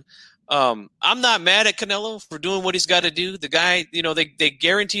done. I'm not mad at Canelo for doing what he's got to do. The guy, they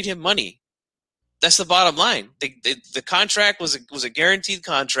guaranteed him money. That's the bottom line. The contract was a guaranteed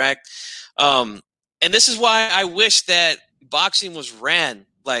contract. And this is why I wish that boxing was ran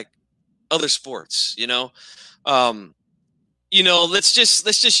like other sports, let's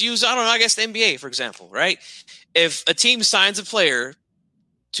just use, I don't know, I guess the NBA, for example, right? If a team signs a player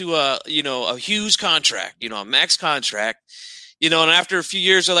to a huge contract, a max contract, and after a few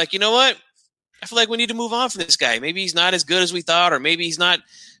years they're like, you know what? I feel like we need to move on from this guy. Maybe he's not as good as we thought, or maybe he's not,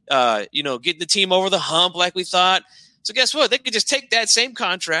 getting the team over the hump like we thought. So guess what? They could just take that same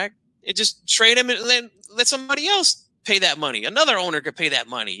contract and just trade him and then let somebody else pay that money. Another owner could pay that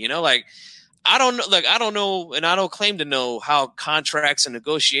money, I don't know, and I don't claim to know how contracts and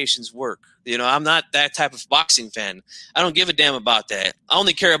negotiations work. I'm not that type of boxing fan. I don't give a damn about that. I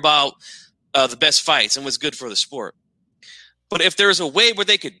only care about the best fights and what's good for the sport. But if there's a way where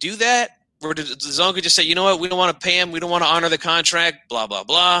they could do that, where the DAZN could just say, you know what, we don't want to pay him, we don't want to honor the contract, blah, blah,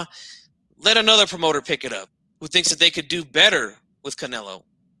 blah. Let another promoter pick it up who thinks that they could do better with Canelo,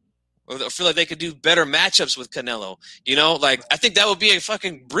 or feel like they could do better matchups with Canelo. I think that would be a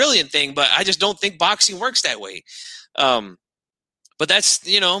fucking brilliant thing, but I just don't think boxing works that way. But that's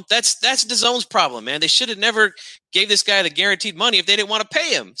DAZN's problem, man. They should have never gave this guy the guaranteed money if they didn't want to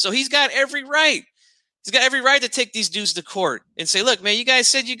pay him. So he's got every right. He's got every right to take these dudes to court and say, look, man, you guys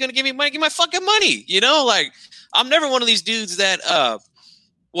said you're going to give me money. Give my fucking money. I'm never one of these dudes that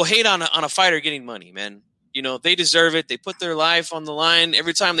will hate on a fighter getting money, man. They deserve it. They put their life on the line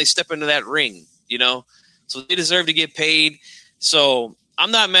every time they step into that ring, so they deserve to get paid. So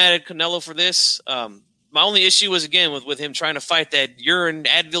I'm not mad at Canelo for this. My only issue was, again, with him trying to fight that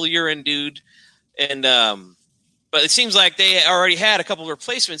Advil urine dude. And, but it seems like they already had a couple of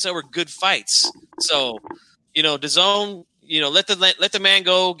replacements that were good fights. So, DAZN, let the man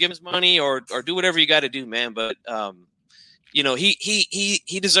go, give him his money, or do whatever you got to do, man. But,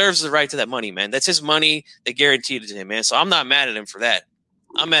 he deserves the right to that money, man. That's his money. They guaranteed it to him, man. So I'm not mad at him for that.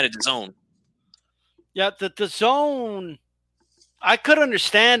 I'm mad at DAZN. Yeah, the DAZN, I could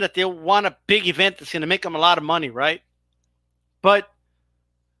understand that they want a big event that's going to make them a lot of money, right? But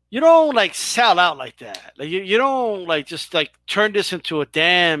you don't sell out like that. You don't just turn this into a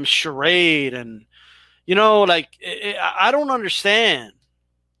damn charade. And I don't understand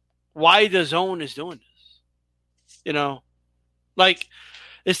why DAZN is doing this.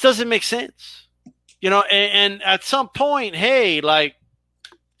 This doesn't make sense, and at some point, hey,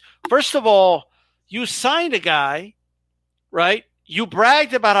 first of all, you signed a guy, right? You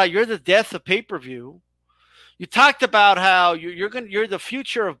bragged about how you're the death of pay-per-view. You talked about how you're the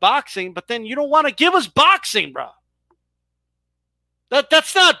future of boxing, but then you don't want to give us boxing, bro.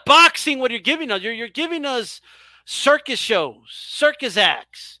 That's not boxing what you're giving us. You're giving us circus shows, circus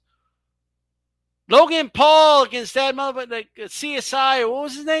acts. Logan Paul against that motherfucker, CSI, or what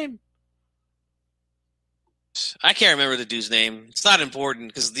was his name? I can't remember the dude's name. It's not important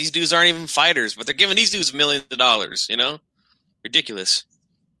because these dudes aren't even fighters, but they're giving these dudes millions of dollars, Ridiculous.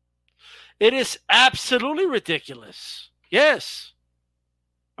 It is absolutely ridiculous. Yes.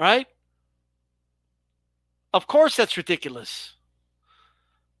 All right? Of course that's ridiculous.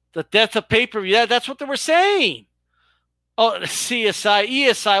 The death of pay-per-view, yeah, that's what they were saying. Oh, CSI,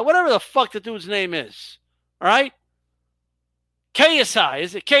 ESI, whatever the fuck the dude's name is. All right? KSI,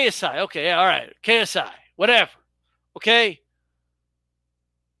 is it KSI? Okay, yeah, all right. KSI, whatever. Okay?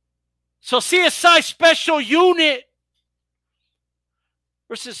 So CSI Special Unit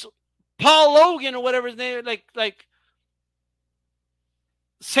versus Paul Logan or whatever his name, like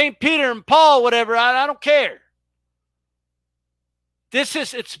St. Peter and Paul, whatever. I don't care.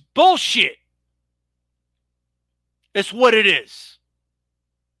 It's bullshit. It's what it is.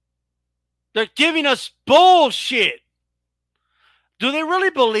 They're giving us bullshit. Do they really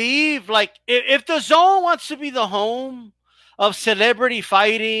believe, if the DAZN wants to be the home of celebrity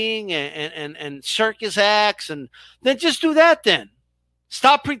fighting and circus acts, and then just do that then.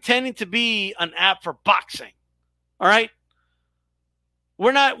 Stop pretending to be an app for boxing. All right?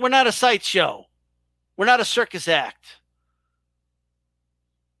 We're not a sideshow. We're not a circus act.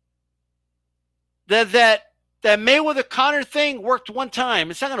 That Mayweather Conor thing worked one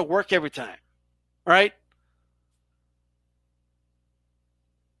time. It's not going to work every time. All right?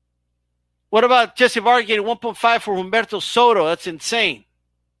 What about Jesse Vargas getting 1.5 for Humberto Soto? That's insane.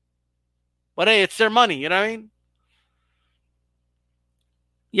 But hey, it's their money, you know what I mean?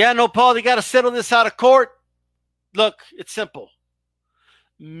 Yeah, no, Paul, they got to settle this out of court. Look, it's simple.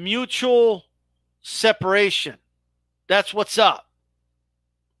 Mutual separation. That's what's up.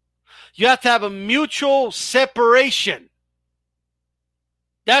 You have to have a mutual separation.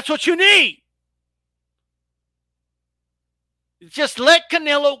 That's what you need. Just let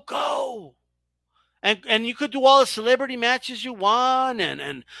Canelo go. And you could do all the celebrity matches you want,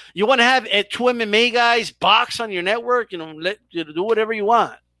 and you want to have two MMA guys box on your network, let you do whatever you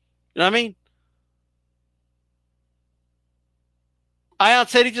want. You know what I mean? Ion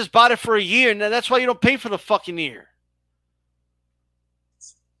said he just bought it for a year, and that's why you don't pay for the fucking year.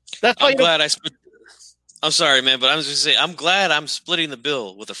 That's why I'm glad I'm sorry, man, but I was just saying I'm glad I'm splitting the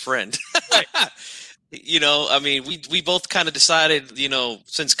bill with a friend. Right. We both kind of decided,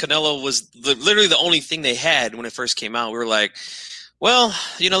 since Canelo was literally the only thing they had when it first came out, we were like, well,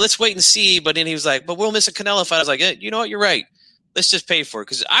 let's wait and see. But then he was like, but we'll miss a Canelo fight. I was like, you know what? You're right. Let's just pay for it.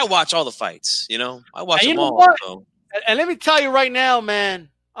 Because I watch all the fights, I watch them all. So. And let me tell you right now, man,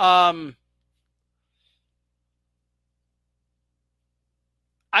 I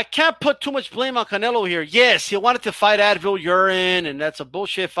can't put too much blame on Canelo here. Yes, he wanted to fight Advil Urine, and that's a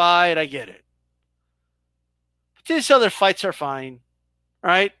bullshit fight. I get it. But these other fights are fine,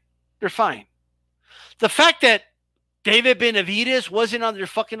 right? They're fine. The fact that David Benavidez wasn't on their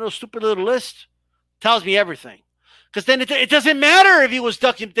fucking little stupid little list tells me everything. Because then it doesn't matter if he was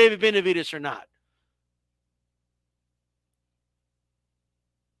ducking David Benavidez or not.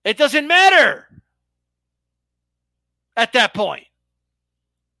 It doesn't matter at that point.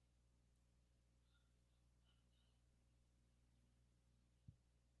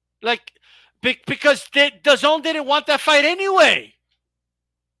 Like, because DAZN didn't want that fight anyway.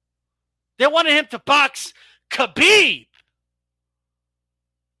 They wanted him to box Khabib.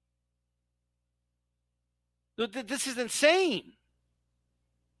 This is insane.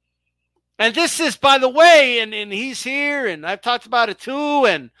 And this is, by the way, and he's here, and I've talked about it too,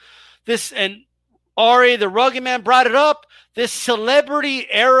 and Ari, the Rugged Man, brought it up. This celebrity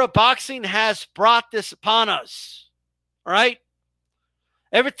era boxing has brought this upon us. All right?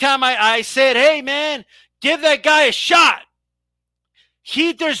 Every time I said, hey, man, give that guy a shot.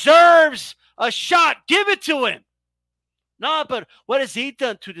 He deserves a shot. Give it to him. No, but what has he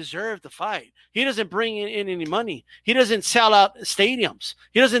done to deserve the fight? He doesn't bring in any money. He doesn't sell out stadiums.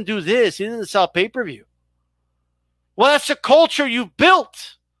 He doesn't do this. He doesn't sell pay-per-view. Well, that's the culture you've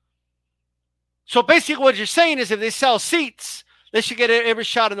built. So basically what you're saying is if they sell seats, they should get every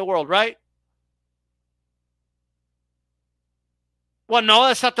shot in the world, right? Well, no,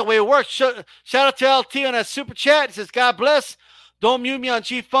 that's not the way it works. Shout out to LT on that super chat. It says, God bless. Don't mute me on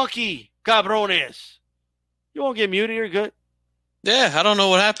G-Funky, cabrones. You won't get muted. You're good. Yeah, I don't know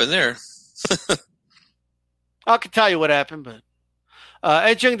what happened there. I can tell you what happened, but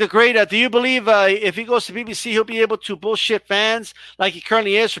Edging the Great, do you believe if he goes to PBC, he'll be able to bullshit fans like he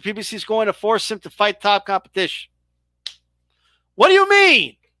currently is, or PBC is going to force him to fight top competition? What do you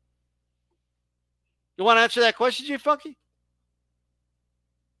mean? You want to answer that question, G-Funky?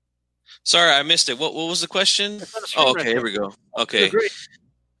 Sorry, I missed it. What was the question? Oh, okay, here we go. Okay.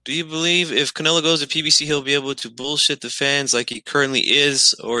 Do you believe if Canelo goes to PBC, he'll be able to bullshit the fans like he currently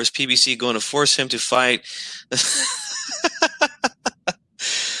is, or is PBC going to force him to fight?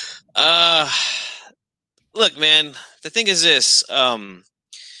 Look, man, the thing is this. I'm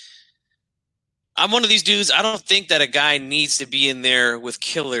one of these dudes. I don't think that a guy needs to be in there with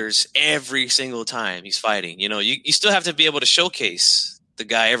killers every single time he's fighting. You still have to be able to showcase the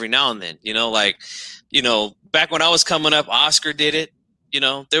guy every now and then. Back when I was coming up, Oscar did it.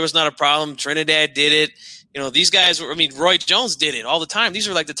 There was not a problem. Trinidad did it. These guys were, Roy Jones did it all the time. These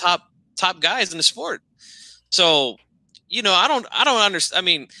are like the top guys in the sport. So, I don't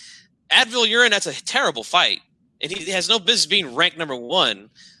understand. Advil Urine, that's a terrible fight. And he has no business being ranked number one.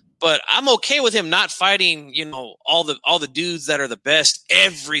 But I'm okay with him not fighting, all the dudes that are the best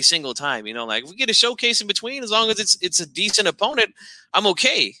every single time. Like if we get a showcase in between, as long as it's a decent opponent, I'm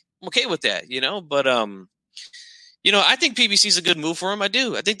okay. I'm okay with that, But I think PBC is a good move for him. I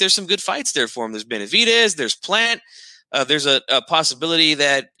do. I think there's some good fights there for him. There's Benavidez, there's Plant. There's a possibility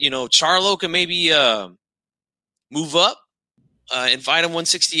that, Charlo can maybe move up and fight him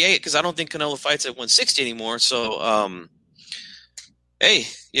 168, because I don't think Canelo fights at 160 anymore. So, hey,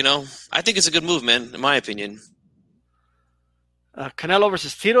 I think it's a good move, man, in my opinion. Canelo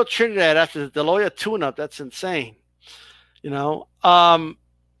versus Tito Trinidad after the Deloya tune-up. That's insane.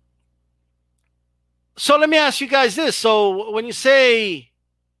 So let me ask you guys this. So when you say,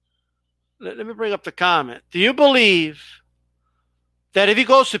 let me bring up the comment. Do you believe that if he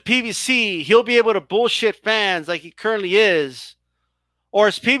goes to PBC, he'll be able to bullshit fans like he currently is? Or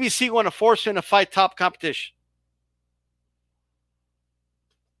is PBC going to force him to fight top competition?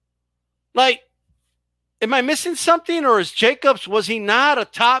 Like, Am I missing something, or is Jacobs, was he not a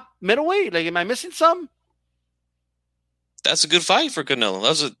top middleweight? Like, am I missing something? That's a good fight for Canelo. That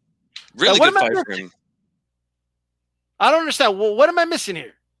was a really good fight for him. I don't understand. Well, what am I missing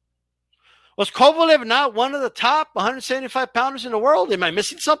here? Was Kovalev not one of the top 175 pounders in the world? Am I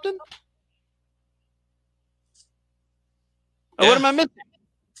missing something? Yeah. What am I missing?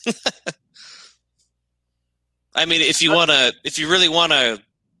 I mean, if you really want to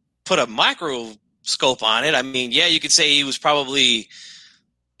put a microscope on it, I mean, yeah, you could say he was probably,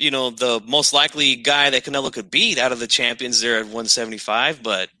 the most likely guy that Canelo could beat out of the champions there at 175.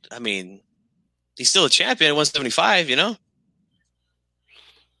 But I mean, he's still a champion at 175.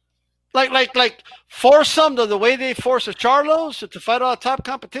 Like force them the way they force the Charlos to fight all top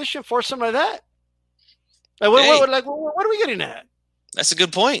competition. Force them like that. Like, what are we getting at? That's a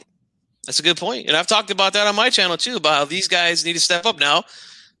good point. And I've talked about that on my channel too, about how these guys need to step up now.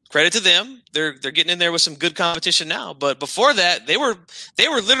 Credit to them. They're getting in there with some good competition now. But before that, they were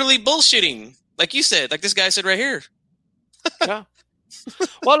literally bullshitting. Like you said, like this guy said right here. Yeah.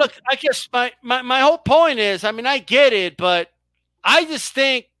 Well, look, I guess my whole point is, I mean, I get it, but I just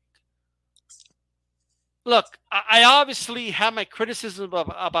think, look, I obviously have my criticism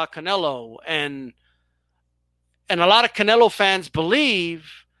about Canelo, and a lot of Canelo fans believe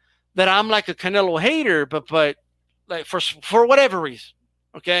that I'm like a Canelo hater, but like for whatever reason,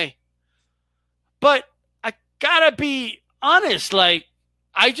 okay? But I gotta be honest, like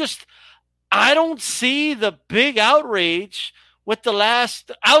I don't see the big outrage with the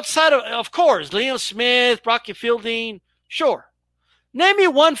last, outside of course, Liam Smith, Brocky Fielding, sure. Name me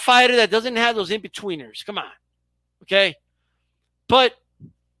one fighter that doesn't have those in-betweeners. Come on, okay? But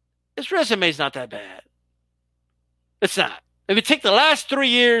his resume is not that bad. It's not. If you take the last 3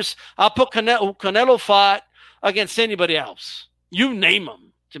 years, I'll put Canelo fought against anybody else. You name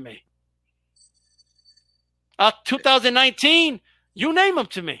them to me. 2019, you name them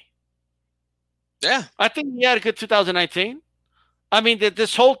to me. Yeah. I think he had a good 2019. I mean,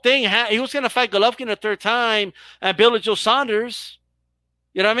 this whole thing, he was going to fight Golovkin a third time and Billy Joe Saunders.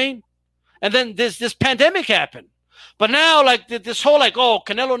 You know what I mean? And then this pandemic happened. But now, like, this whole, like, oh,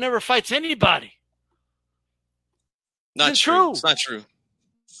 Canelo never fights anybody. Not true. It's not true.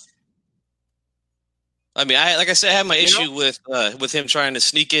 I mean, like I said, I have my issue with him trying to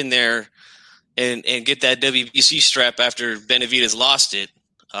sneak in there and get that WBC strap after Benavidez lost it.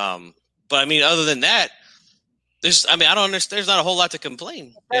 But I mean, other than that, I don't understand. There's not a whole lot to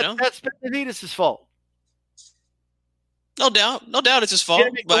complain. That's Benavidez' fault. No doubt, it's his fault.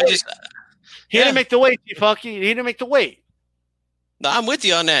 But he didn't make the weight, Funky. He didn't make the weight. No, I'm with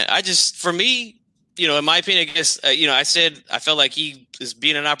you on that. For me, in my opinion, I guess, I said I felt like he is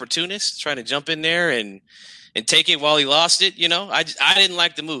being an opportunist, trying to jump in there and take it while he lost it. I didn't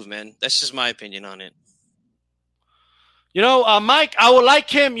like the move, man. That's just my opinion on it. Mike, I would like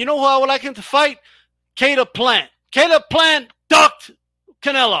him. You know who I would like him to fight? Caleb Plant. Caleb Plant ducked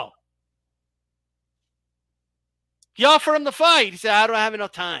Canelo. He offered him the fight. He said, I don't have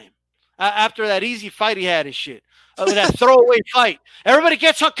enough time. After that easy fight he had and shit. That throwaway fight. Everybody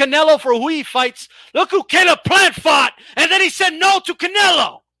gets on Canelo for who he fights. Look who Caleb Plant fought. And then he said no to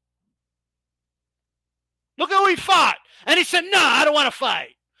Canelo. Look at who he fought. And he said, nah, I don't want to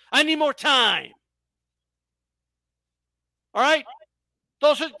fight. I need more time. All right?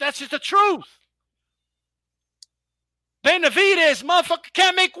 That's just the truth. Benavidez, motherfucker,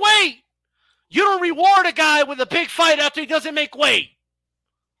 can't make weight. You don't reward a guy with a big fight after he doesn't make weight.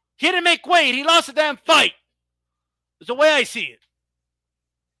 He didn't make weight. He lost a damn fight. It's the way I see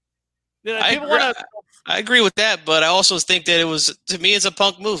it. I agree with that, but I also think that to me, it's a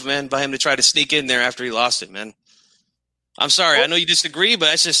punk move, man, by him to try to sneak in there after he lost it, man. I'm sorry. I know you disagree, but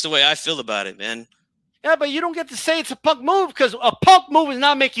that's just the way I feel about it, man. Yeah, but you don't get to say it's a punk move because a punk move is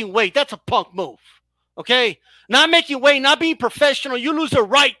not making weight. That's a punk move, okay? Not making weight, not being professional. You lose the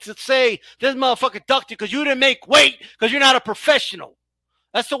right to say this motherfucker ducked you because you didn't make weight because you're not a professional.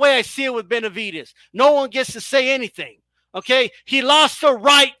 That's the way I see it with Benavidez. No one gets to say anything, okay? He lost the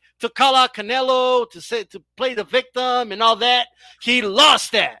right to call out Canelo, to play the victim and all that. He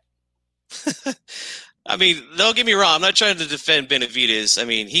lost that. I mean, don't get me wrong. I'm not trying to defend Benavidez. I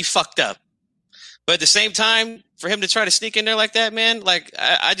mean, he fucked up. But at the same time, for him to try to sneak in there like that, man, like,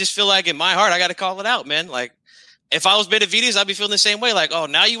 I just feel like in my heart, I got to call it out, man. Like, if I was Benavidez, I'd be feeling the same way. Like, oh,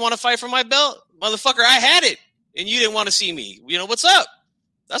 now you want to fight for my belt? Motherfucker, I had it, and you didn't want to see me. What's up?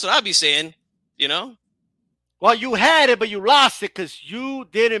 That's what I'd be saying, Well, you had it, but you lost it because you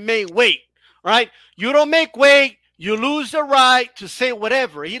didn't make weight, right? You don't make weight, you lose the right to say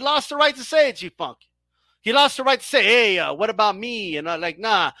whatever. He lost the right to say it, G-Funky. He lost the right to say, hey, what about me? And I'm like,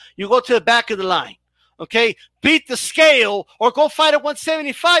 nah, you go to the back of the line, Okay, beat the scale or go fight at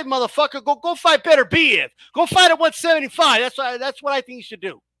 175, motherfucker. Go fight better BF. Go fight at 175. That's what I think you should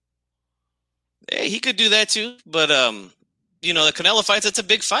do. Hey, he could do that too, but the Canelo fights, that's a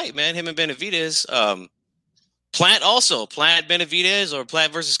big fight, man. Him and Benavidez. Plant Benavidez or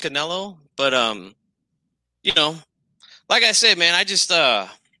Plant versus Canelo, but like I said, man, I just I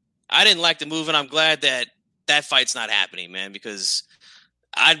didn't like the move, and I'm glad that fight's not happening, man, because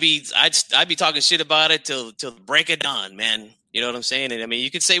I'd be talking shit about it till the break of dawn, man. You know what I'm saying? And I mean,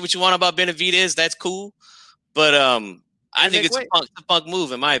 you can say what you want about Benavidez, that's cool, but I think it's a punk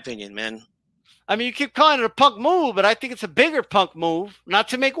move, in my opinion, man. I mean, you keep calling it a punk move, but I think it's a bigger punk move not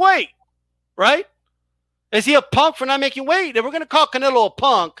to make weight, right? Is he a punk for not making weight? If we're going to call Canelo a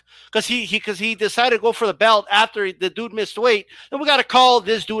punk because he decided to go for the belt after the dude missed weight, then we got to call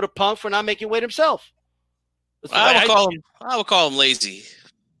this dude a punk for not making weight himself. I would call him lazy.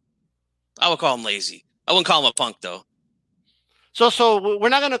 I would call him lazy. I wouldn't call him a punk, though. So we're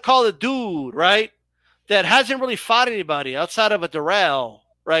not going to call a dude, right, that hasn't really fought anybody outside of a Durrell,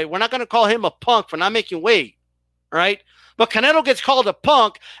 right? We're not going to call him a punk for not making weight, right? But Canelo gets called a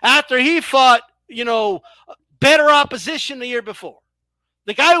punk after he fought, better opposition the year before.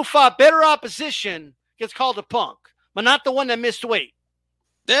 The guy who fought better opposition gets called a punk, but not the one that missed weight.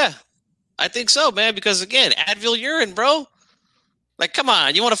 Yeah, I think so, man, because, again, Advil urine, bro. Like, come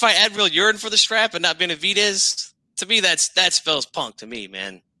on. You want to fight Advil urine for the strap and not Benavidez? To me, that spells punk to me,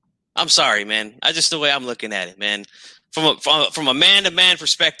 man. I'm sorry, man. That's just the way I'm looking at it, man. From a man-to-man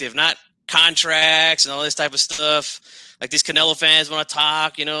perspective, not contracts and all this type of stuff. Like, these Canelo fans want to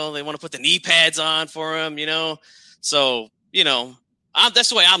talk, they want to put the knee pads on for him, So, that's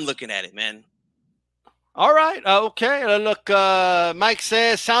the way I'm looking at it, man. All right. Okay. Look, Mike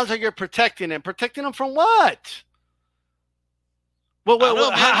says, sounds like you're protecting him. Protecting him from what?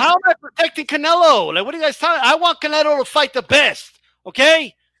 Well, how am I protecting Canelo? Like, what are you guys talking? I want Canelo to fight the best.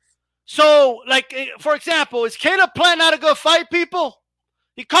 Okay. So, like, for example, is Caleb Plant not a good fight, people?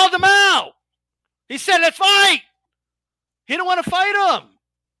 He called him out. He said, let's fight. He didn't want to fight him.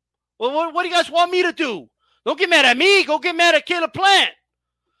 Well, what do you guys want me to do? Don't get mad at me. Go get mad at Caleb Plant.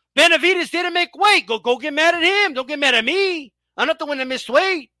 Benavidez didn't make weight. Go get mad at him. Don't get mad at me. I'm not the one that missed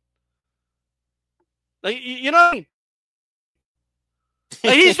weight. Like, you know what I mean?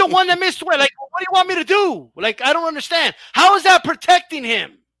 Like, he's the one that missed weight. Like, what do you want me to do? Like, I don't understand. How is that protecting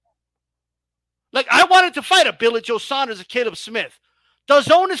him? Like, I wanted to fight a Billy Joe Saunders or Caleb Smith.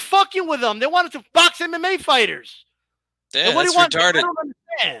 DAZN is fucking with them. They wanted to box MMA fighters. Yeah, that's retarded. I don't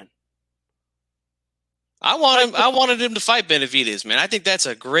understand. I wanted him to fight Benavidez, man. I think that's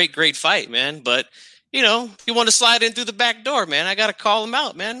a great, great fight, man. But, he wanted to slide in through the back door, man. I got to call him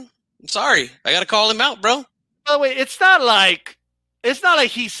out, man. I'm sorry. I got to call him out, bro. By the way, it's not like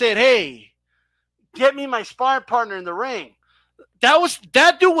he said, hey, get me my sparring partner in the ring.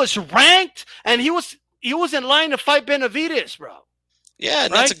 That dude was ranked, and he was in line to fight Benavidez, bro. Yeah,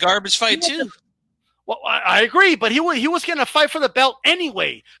 and that's a garbage fight, too. Well, I agree, but he was going to fight for the belt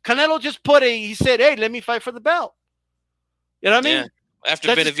anyway. Canelo just he said, hey, let me fight for the belt. You know what I mean? Yeah. After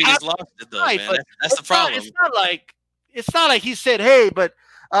Benavidez lost it, though, man. That's the problem. It's not like he said, hey, but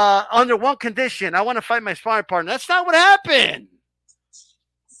under one condition, I want to fight my sparring partner. That's not what happened.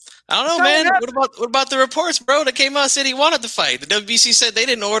 I don't know, man. What about the reports, bro, that came out said he wanted to fight? The WBC said they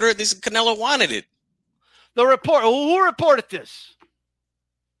didn't order it. This Canelo wanted it. The report. Who reported this?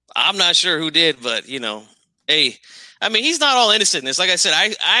 I'm not sure who did, but, hey, I mean, he's not all innocent in this. Like I said,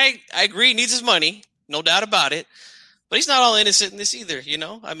 I agree he needs his money, no doubt about it, but he's not all innocent in this either,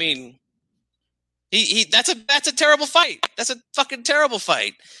 I mean, that's a terrible fight. That's a fucking terrible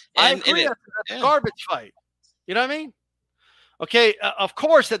fight. I agree. That's a garbage fight. You know what I mean? Okay, of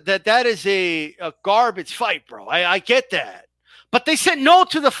course that is a garbage fight, bro. I get that. But they said no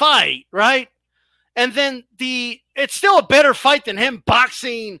to the fight, right? And then it's still a better fight than him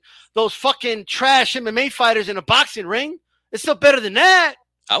boxing those fucking trash MMA fighters in a boxing ring. It's still better than that.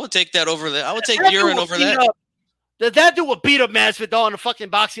 I would take that over that. I would take urine over that. That dude would beat up Masvidal in a fucking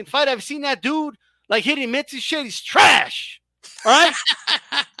boxing fight. I've seen that dude like hitting mitts and shit. He's trash. All right?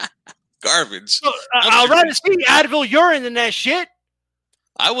 Garbage. So, I'd rather see Advil urine than that shit.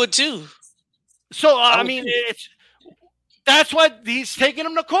 I would too. So, I mean, that's why he's taking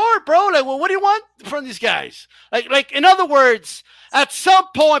him to court, bro. Like, well, what do you want from these guys? Like, in other words, at some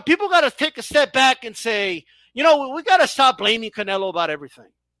point, people got to take a step back and say, we got to stop blaming Canelo about everything.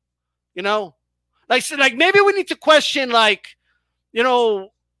 Like maybe we need to question,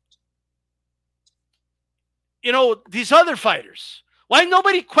 these other fighters. Why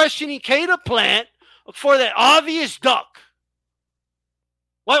nobody questioning Caleb Plant for that obvious duck?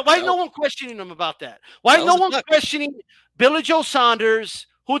 Why no one questioning him about that? Why no one questioning Billy Joe Saunders,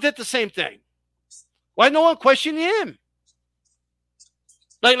 who did the same thing? Why no one questioning him?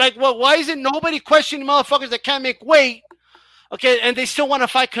 Why isn't nobody questioning motherfuckers that can't make weight? Okay, and they still want to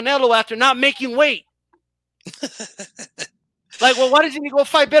fight Canelo after not making weight. Why doesn't he go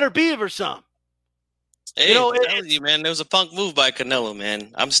fight Better Beef or something? Hey, I'm telling you, man, there was a punk move by Canelo,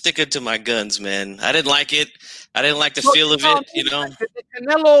 man. I'm sticking to my guns, man. I didn't like it. I didn't like the feel of it, you know. Did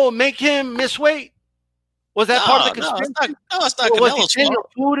Canelo make him miss weight? Was that part of the conspiracy? No, it's not Canelo's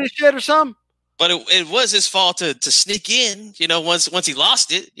fault. Food and shit or something? But it was his fault to sneak in, you know, once he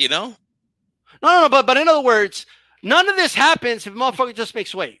lost it, you know. No, but in other words, none of this happens if a motherfucker just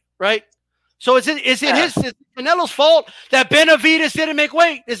makes weight, right? So is it Canelo's fault that Benavidez didn't make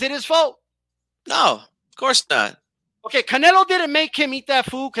weight? Is it his fault? No, of course not. Okay, Canelo didn't make him eat that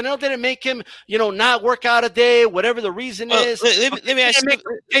food. Canelo didn't make him, not work out a day, whatever the reason is. Let me ask you.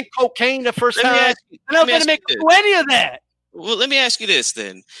 Take cocaine the first time. Canelo didn't make him do any of that. Well, let me ask you this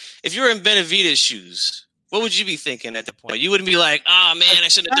then. If you were in Benavidez' shoes, what would you be thinking at the point? You wouldn't be like, oh, man, I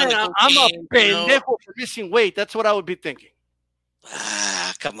shouldn't have done the cocaine. I'm a pendejo for missing weight. That's what I would be thinking.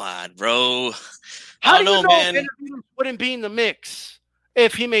 Come on, bro. How do you know Benavidez wouldn't be in the mix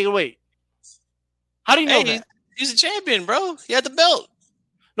if he made weight? How do you know that? He's a champion, bro. He had the belt.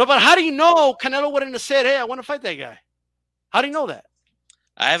 No, but how do you know Canelo wouldn't have said, hey, I want to fight that guy? How do you know that?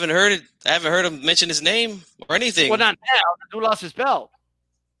 I haven't heard it. I haven't heard him mention his name or anything. Well, not now. The dude lost his belt.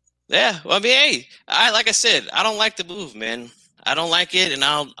 Yeah. Well, I mean, hey, like I said, I don't like the move, man. I don't like it, and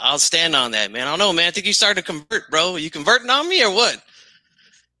I'll stand on that, man. I don't know, man. I think you started to convert, bro. Are you converting on me or what?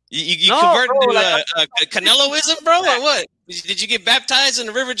 You converting to Caneloism, bro, or what? Did you get baptized in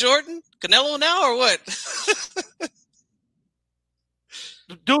the River Jordan? Canelo now or what?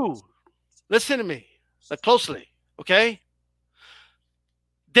 Dude, listen to me closely, okay?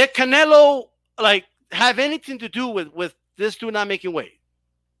 Did Canelo have anything to do with this dude not making weight?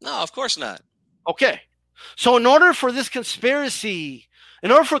 No, of course not. Okay. So in order for this conspiracy,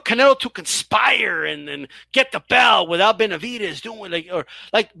 in order for Canelo to conspire and get the belt without Benavidez doing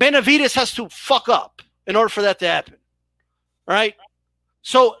Benavidez has to fuck up in order for that to happen. All right?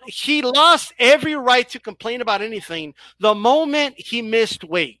 So he lost every right to complain about anything the moment he missed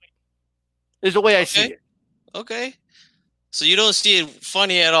weight, is the way I see it. Okay. So you don't see it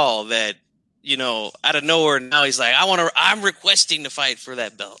funny at all that, out of nowhere now he's like, I'm requesting to fight for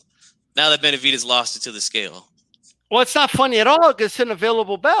that belt. Now that Benavidez lost it to the scale. Well, it's not funny at all because it's an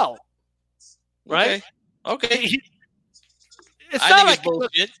available belt. Right? Okay. It's I not think like it's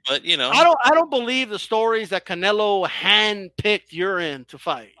bullshit, but I don't believe the stories that Canelo handpicked urine to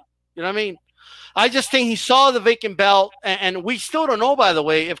fight. You know what I mean? I just think he saw the vacant belt, and we still don't know, by the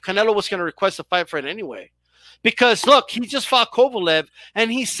way, if Canelo was going to request a fight for it anyway. Because look, he just fought Kovalev,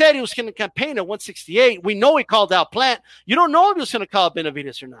 and he said he was going to campaign at 168. We know he called out Plant. You don't know if he was going to call out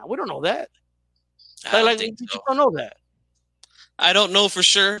Benavidez or not. We don't know that. I don't think so. Don't know that. I don't know for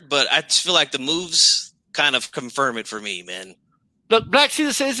sure, but I just feel like the moves kind of confirm it for me, man. Look, Black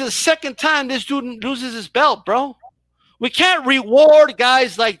Caesar says it's the second time this dude loses his belt, bro. We can't reward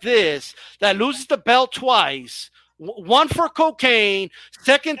guys like this that loses the belt twice. One for cocaine,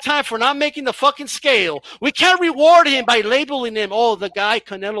 second time for not making the fucking scale. We can't reward him by labeling him, the guy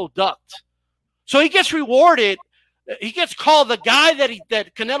Canelo ducked. So he gets rewarded. He gets called the guy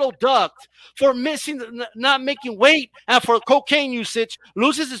that Canelo ducked for not making weight and for cocaine usage,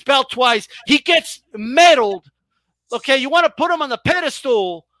 loses his belt twice. He gets medaled. Okay, you want to put him on the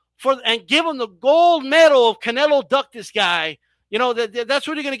pedestal and give him the gold medal of Canelo ducked this guy. That's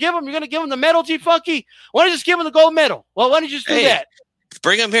what you're going to give him. You're going to give him the medal, G-Funky? Why don't you just give him the gold medal? Well, why don't you just do that?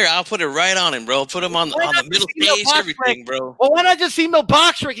 Bring him here. I'll put it right on him, bro. Put him on the middle stage, everything, bro. Well, why not just email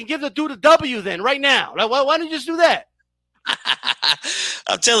Boxrick and give the dude a W then, right now? Why don't you just do that?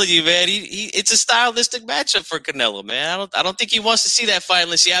 I'm telling you, man, it's a stylistic matchup for Canelo, man. I don't think he wants to see that fight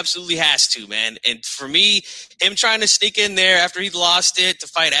unless he absolutely has to, man. And for me, him trying to sneak in there after he lost it to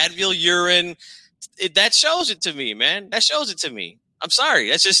fight Advil Urine, that shows it to me, man. That shows it to me. I'm sorry.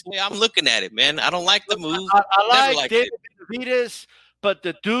 That's just the way I'm looking at it, man. I don't like the move. I like David Benavidez, but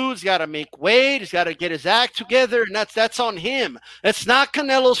the dude's got to make weight. He's got to get his act together, and that's on him. It's not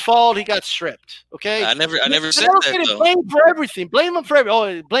Canelo's fault. He got stripped. Okay. I never said that though. Blame for everything. Blame him for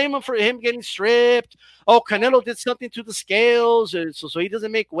everything. Blame him for him getting stripped. Canelo did something to the scales, so he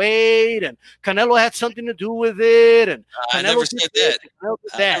doesn't make weight, and Canelo had something to do with it. And I never said that.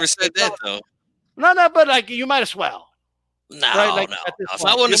 I never said that though. No, but you might as well. No, right? No. If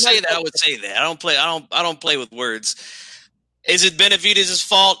I want to say that, I would say that. I don't play with words. Is it Benavidez'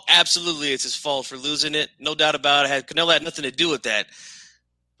 fault? Absolutely, it's his fault for losing it. No doubt about it. Canelo had nothing to do with that.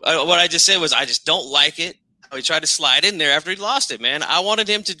 What I just said was I just don't like it. He tried to slide in there after he lost it, man. I wanted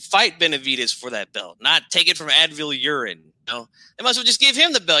him to fight Benavidez for that belt, not take it from Advil Urine. You know? They might as well just give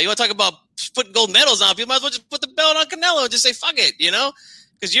him the belt. You want to talk about putting gold medals on people? Might as well just put the belt on Canelo and just say, fuck it, you know?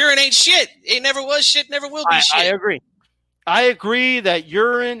 Because Urine ain't shit. It never was shit, never will be shit. I agree that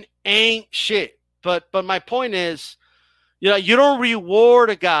Urine ain't shit. But my point is, you know, you don't reward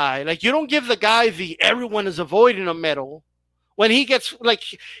a guy. Like, you don't give the guy the everyone is avoiding a medal. When he gets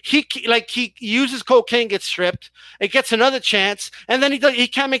he uses cocaine, gets stripped, it gets another chance, and then he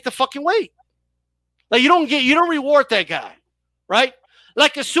can't make the fucking weight. Like, you don't reward that guy, right?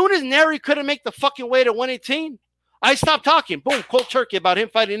 Like, as soon as Neri couldn't make the fucking weight at 118, I stopped talking. Boom, cold turkey about him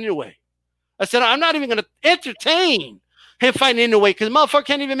fighting anyway. I said I'm not even going to entertain him fighting anyway because motherfucker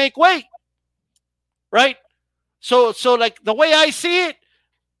can't even make weight, right? So like the way I see it.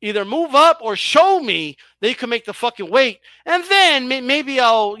 Either move up or show me that you can make the fucking weight. And then maybe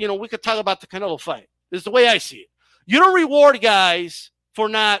we could talk about the Canelo fight. This is the way I see it. You don't reward guys for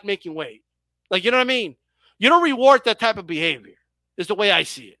not making weight. Like, you know what I mean? You don't reward that type of behavior. Is the way I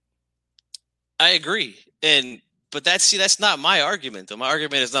see it. I agree. But that's not my argument, though. My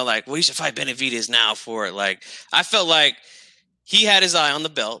argument is not like, well, you should fight Benavidez now for it. Like, I felt like he had his eye on the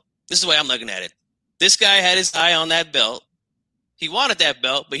belt. This is the way I'm looking at it. This guy had his eye on that belt. He wanted that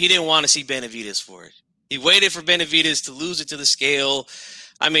belt, but he didn't want to see Benavidez for it. He waited for Benavidez to lose it to the scale.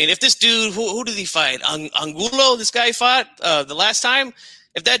 I mean, if this dude, who did he fight? Angulo, this guy fought the last time.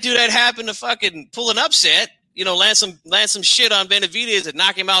 If that dude had happened to fucking pull an upset, you know, land some shit on Benavidez and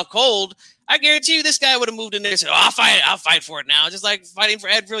knock him out cold, I guarantee you this guy would have moved in there and said, I'll fight for it now. Just like fighting for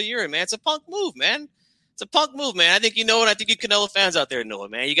Advil Urine, man. It's a punk move, man. It's a punk move, man. I think you know it. I think you Canelo fans out there know it,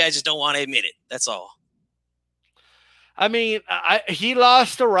 man. You guys just don't want to admit it. That's all. I mean, he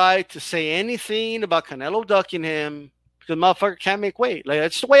lost the right to say anything about Canelo ducking him because motherfucker can't make weight. Like,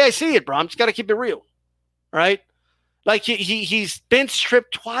 that's the way I see it, bro. I'm just got to keep it real, right? Like, he's been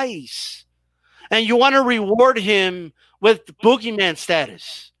stripped twice, and you want to reward him with the boogeyman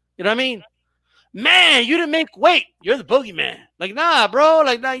status. You know what I mean? Man, you didn't make weight. You're the boogeyman. Like, nah, bro.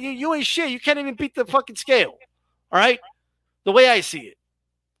 Like, nah, you ain't shit. You can't even beat the fucking scale. All right? The way I see it.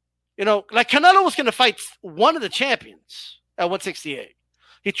 You know, like Canelo was going to fight one of the champions at 168.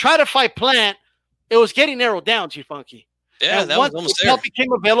 He tried to fight Plant. It was getting narrowed down, G-Funky. Yeah, and that was almost the there. belt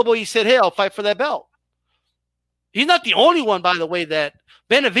became available, he said, hey, I'll fight for that belt. He's not the only one, by the way, that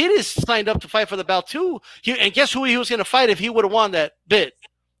Benavidez signed up to fight for the belt too. And guess who he was going to fight if he would have won that bid?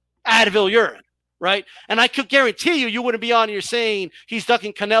 Advil Urine, right? And I could guarantee you wouldn't be on here saying he's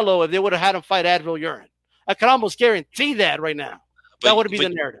ducking Canelo if they would have had him fight Advil Urine. I could almost guarantee that right now. That would be the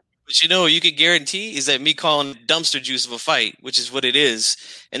narrative. But you know what you could guarantee is that me calling dumpster juice of a fight, which is what it is.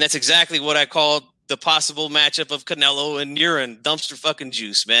 And that's exactly what I called the possible matchup of Canelo and Urine, dumpster fucking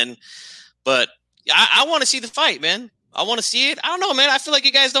juice, man. But I want to see the fight, man. I want to see it. I don't know, man. I feel like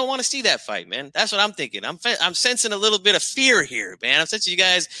you guys don't want to see that fight, man. That's what I'm thinking. I'm sensing a little bit of fear here, man. I'm sensing you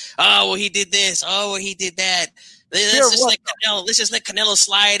guys, oh, well, he did this. Oh, well, he did that. Let's just let Canelo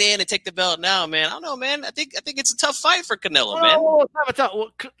slide in and take the belt now, man. I don't know, man. I think it's a tough fight for Canelo, man.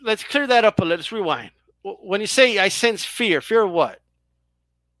 Well, let's clear that up a little. Let's rewind. When you say I sense fear of what?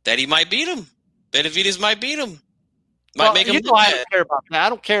 That he might beat him. Benavidez might beat him. Might make him look I bad. don't care about that. I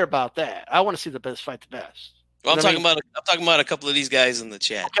don't care about that. I want to see the best fight the best. Well, I'm talking about a couple of these guys in the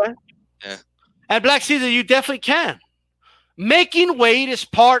chat. Okay. Yeah. And Black Caesar, you definitely can. Making weight is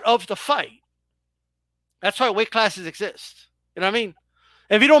part of the fight. That's why weight classes exist. You know what I mean?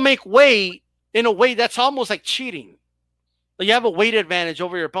 If you don't make weight, in a way, that's almost like cheating. Like, you have a weight advantage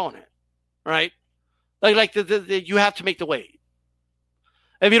over your opponent, right? Like you have to make the weight.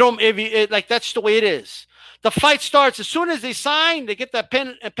 That's the way it is. The fight starts as soon as they sign. They get that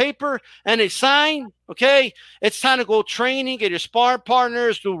pen and paper and they sign. Okay, it's time to go training, get your sparring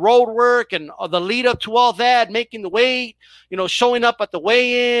partners, do road work, and the lead up to all that, making the weight. You know, showing up at the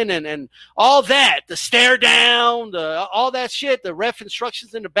weigh-in and all that. The stare down, all that shit. The ref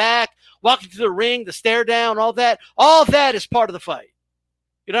instructions in the back, walking to the ring, the stare down, all that. All that is part of the fight.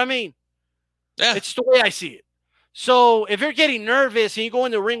 You know what I mean? Yeah, it's the way I see it. So if you're getting nervous and you go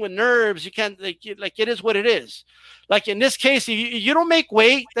in the ring with nerves, you can't like it is what it is. Like in this case, if you don't make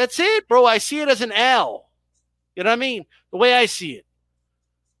weight, that's it, bro. I see it as an L. You know what I mean? The way I see it.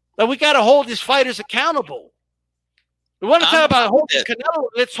 Like, we got to hold these fighters accountable. We want to talk about holding Canelo.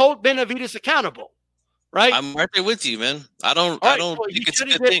 Let's hold Benavidez accountable, right? I'm right there with you, man. I don't think it's a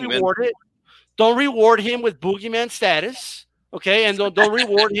good thing, man. Don't reward him with boogeyman status, okay? And don't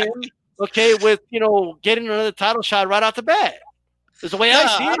reward him. Okay, with, getting another title shot right off the bat. That's the way I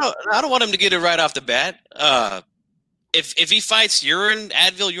see it. I don't want him to get it right off the bat. if he fights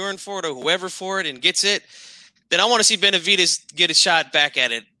Advil Urine for it, or whoever for it, and gets it, then I want to see Benavidez get a shot back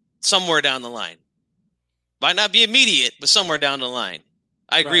at it somewhere down the line. Might not be immediate, but somewhere down the line.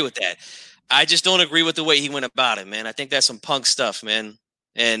 I agree with that. I just don't agree with the way he went about it, man. I think that's some punk stuff, man.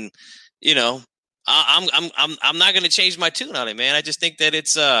 And you know, I'm not going to change my tune on it, man. I just think that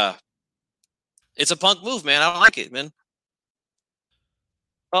it's a punk move, man. I don't like it, man.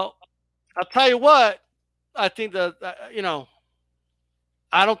 Well, I'll tell you what. I think I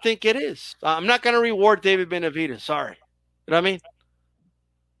don't think it is. I'm not going to reward David Benavidez. Sorry. You know what I mean?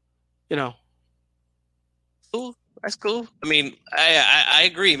 You know. Cool. That's cool. I mean, I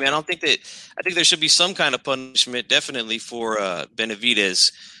agree, man. I think there should be some kind of punishment, definitely, for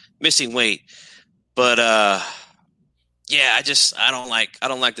Benavidez missing weight. But yeah, I don't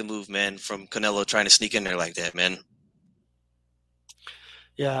like the move, man, from Canelo trying to sneak in there like that, man.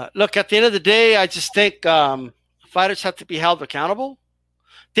 Yeah. Look, at the end of the day, I just think fighters have to be held accountable.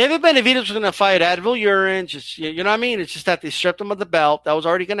 David Benavidez was going to fight Advil Urine, you know what I mean? It's just that they stripped him of the belt. That was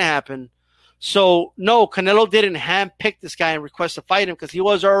already going to happen. So, no, Canelo didn't handpick this guy and request to fight him because he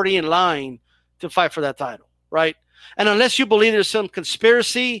was already in line to fight for that title, right? And unless you believe there's some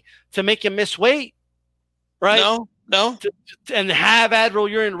conspiracy to make him miss weight, right? No. And have Advil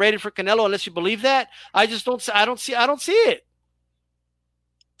Urine ready for Canelo, unless you believe that, I don't see it.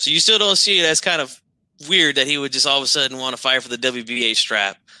 So you still don't see it as kind of weird that he would just all of a sudden want to fight for the WBA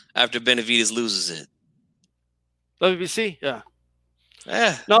strap after Benavidez loses it? WBC, yeah.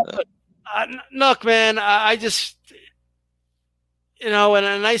 Yeah. No, look, man, I just, and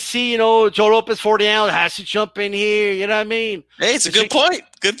I see, Joe Lopez 40 ounce has to jump in here. You know what I mean? Hey, it's a good point.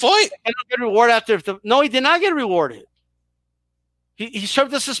 Good point. He didn't get a reward after. No, he did not get rewarded. He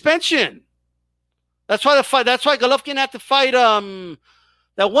served a suspension. That's why Golovkin had to fight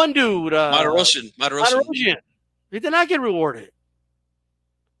that one dude. Martirosyan. He did not get rewarded.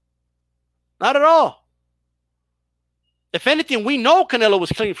 Not at all. If anything, we know Canelo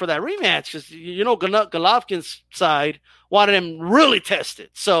was clean for that rematch because, Golovkin's side wanted him really tested.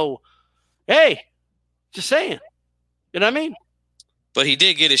 So, hey, just saying. You know what I mean? But he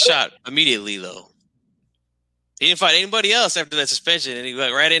did get a shot immediately, though. He didn't fight anybody else after that suspension, and he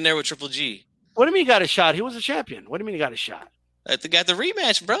went right in there with Triple G. What do you mean he got a shot? He was a champion. What do you mean he got a shot? Got the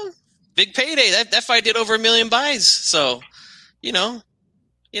rematch, bro. Big payday. That fight did over 1 million buys. So, we got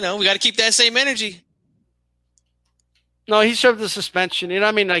to keep that same energy. No, he served the suspension. You know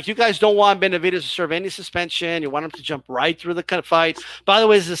what I mean? Like, you guys don't want Benavidez to serve any suspension. You want him to jump right through the kind of fight. By the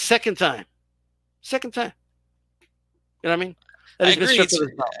way, it's the second time. You know what I mean? I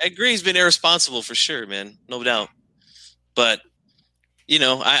agree. He's been irresponsible for sure, man. No doubt. But,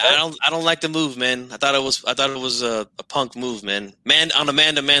 I don't like the move, man. I thought it was a punk move, man. On a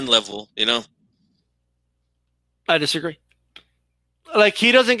man-to-man level, I disagree. Like,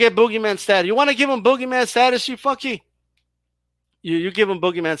 he doesn't get boogeyman status. You want to give him boogeyman status, you fucky? You give him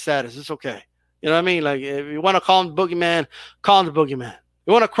boogeyman status. It's okay. You know what I mean? Like, if you want to call him boogeyman, call him the boogeyman.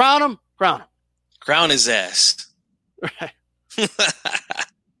 You want to crown him? Crown him. Crown his ass. Right.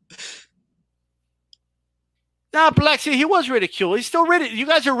 Nah, Blacksy, he was ridiculed. He's still ridiculed. You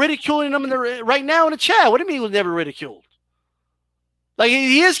guys are ridiculing him right now in the chat. What do you mean he was never ridiculed? Like,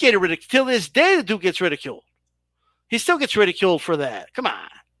 he is getting ridiculed. Till this day, the dude gets ridiculed. He still gets ridiculed for that. Come on.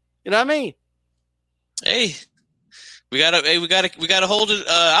 You know what I mean? Hey. We gotta hold it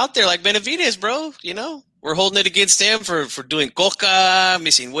out there like Benavidez, bro. We're holding it against him for doing coca,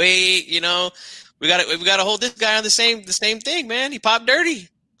 missing weight. We gotta hold this guy on the same thing, man. He popped dirty.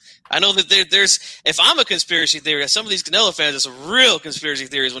 I know that there's if I'm a conspiracy theorist, some of these Canelo fans are some real conspiracy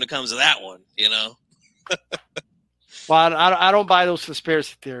theories when it comes to that one. Well, I don't buy those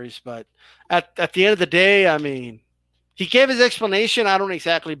conspiracy theories, but at the end of the day, I mean, he gave his explanation. I don't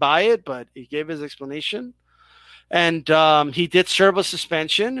exactly buy it, but he gave his explanation. And he did serve a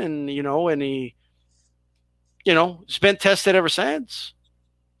suspension, and he's been tested ever since.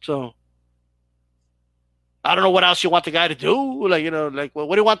 So I don't know what else you want the guy to do. Like, what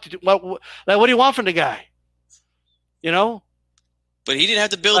do you want to do? What do you want from the guy? But he didn't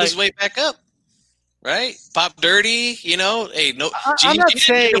have to build his way back up, right? Pop dirty, Hey, no, I'm not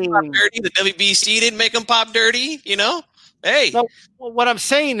saying pop dirty. The WBC didn't make him pop dirty, Hey, no, what I'm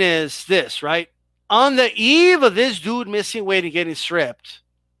saying is this, right? On the eve of this dude missing weight and getting stripped,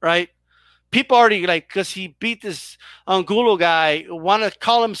 right? People already, because he beat this Angulo guy, want to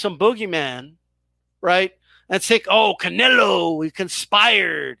call him some boogeyman, right? And say, oh, Canelo, he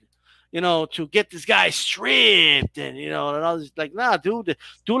conspired, to get this guy stripped. And, and all this. Like, nah, dude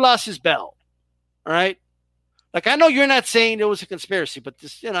lost his belt, all right? Like, I know you're not saying it was a conspiracy, but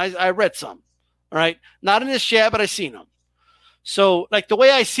this, I read some, All right. Not in this yet, but I seen him. So, like, the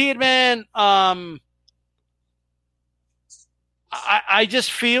way I see it, man, I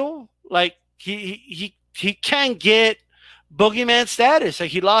just feel like he can't get boogeyman status.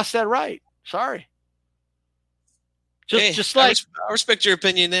 Like, he lost that right. Sorry. Just like I respect your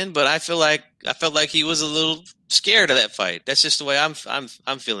opinion then, but I felt like he was a little scared of that fight. That's just the way I'm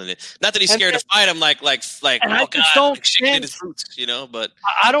feeling it. Not that he's scared to fight. I'm like, and oh I just don't shaking his boots, But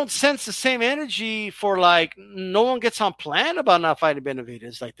I don't sense the same energy for, like, no one gets on plan about not fighting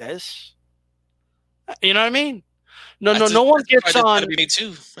Benavidez like this. You know what I mean? No one gets on. Me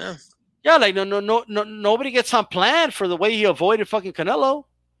too. Yeah, like nobody gets on plan for the way he avoided fucking Canelo.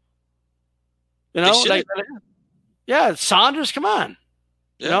 Like. Yeah, Saunders, come on.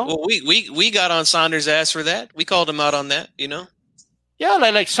 Yeah. Well, we got on Saunders' ass for that. We called him out on that, Yeah,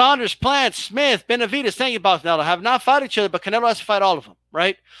 like Saunders, Plant, Smith, Benavidez, thank you, about Canelo, have not fought each other, but Canelo has to fight all of them,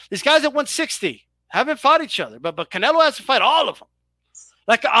 right? These guys at 160 haven't fought each other, but Canelo has to fight all of them.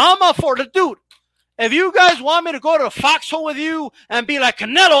 Like, I'm all for the dude. If you guys want me to go to the foxhole with you and be like,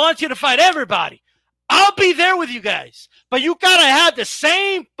 Canelo wants you to fight everybody, I'll be there with you guys. But you got to have the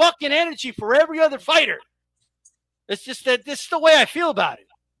same fucking energy for every other fighter. It's just that this is the way I feel about it.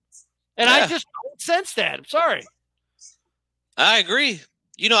 And I just don't sense that. I'm sorry. I agree.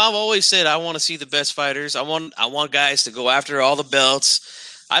 I've always said I want to see the best fighters. I want guys to go after all the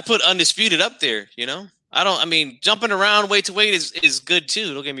belts. I put Undisputed up there, jumping around weight to weight is good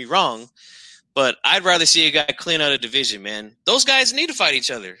too. Don't get me wrong. But I'd rather see a guy clean out a division, man. Those guys need to fight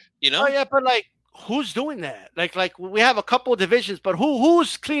each other, Oh, yeah, but like, who's doing that? Like we have a couple of divisions, but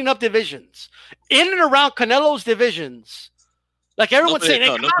who's cleaning up divisions in and around Canelo's divisions? Like, everyone's saying,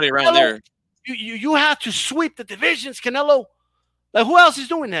 nobody around there. You have to sweep the divisions, Canelo. Like, who else is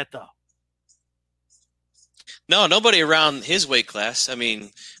doing that though? No, nobody around his weight class. I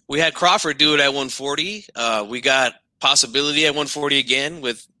mean, we had Crawford do it at 140. We got possibility at 140 again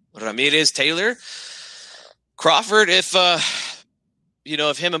with Ramirez, Taylor, Crawford. If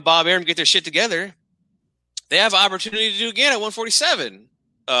him and Bob Arum get their shit together, they have an opportunity to do it again at 147.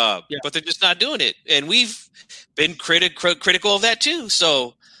 But they're just not doing it. And we've been critical of that too.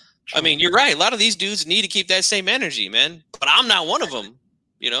 So, I mean, you're right. A lot of these dudes need to keep that same energy, man. But I'm not one of them.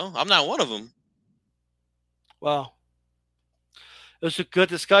 I'm not one of them. Well, it was a good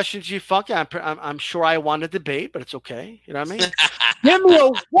discussion, G Funky. I'm sure I won a debate, but it's okay. You know what I mean? Give me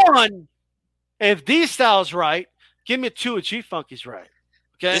a 1 if D-Style's right. Give me a 2 if G Funky's right.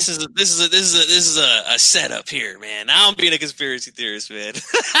 Okay. This is a setup here, man. I'm being a conspiracy theorist, man.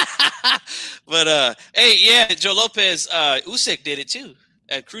 But hey, yeah, Joe Lopez, Usyk did it too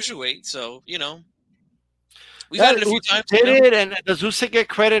at cruiserweight. So we've had it a few times. Did it, and does Usyk get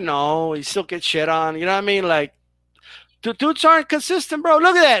credit? No, he still gets shit on. You know what I mean? Like, dudes aren't consistent, bro.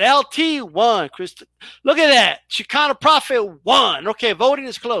 Look at that. LT won. Look at that. Chicano Prophet won. Okay, voting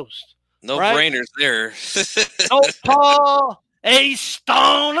is closed. No brainers there. No Paul. A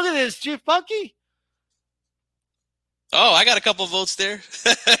Stone. Look at this. G Funky. Oh, I got a couple votes there.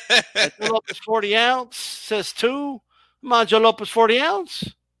 Joe Lopez 40 ounce says 2. Come on, Joe Lopez 40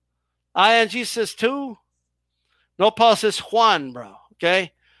 ounce. ING says 2. No Paul says Juan, bro.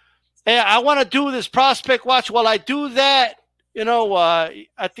 Okay. Hey, I want to do this prospect watch. While I do that,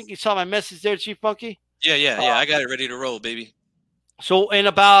 I think you saw my message there, G Funky. Yeah. I got it ready to roll, baby. So in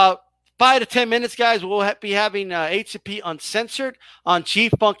about 5 to 10 minutes, guys, we'll be having HCP Uncensored on G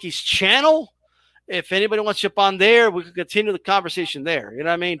Funky's channel. If anybody wants to jump on there, we can continue the conversation there. You know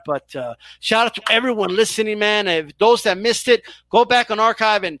what I mean? But shout out to everyone listening, man. If those that missed it, go back on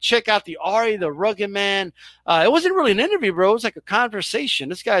archive and check out the Ari, the Rugged Man. It wasn't really an interview, bro. It was like a conversation.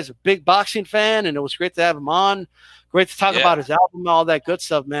 This guy's a big boxing fan, and it was great to have him on. Great to talk about his album, all that good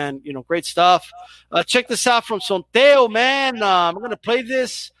stuff, man. Great stuff. Check this out from Sonteo, man. I'm going to play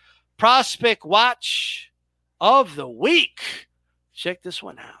this Prospect Watch of the Week. Check this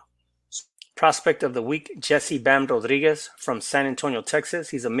one out. Prospect of the Week, Jesse Bam Rodriguez from San Antonio, Texas.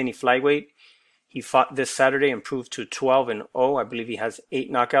 He's a mini flyweight. He fought this Saturday, improved to 12-0. I believe he has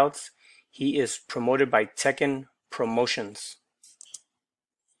 8 knockouts. He is promoted by Tekken Promotions.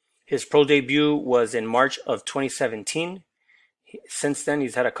 His pro debut was in March of 2017. Since then,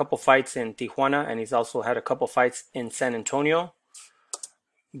 he's had a couple fights in Tijuana, and he's also had a couple fights in San Antonio.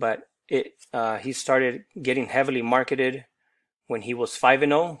 But he started getting heavily marketed when he was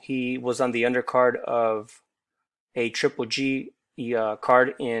 5-0. He was on the undercard of a Triple G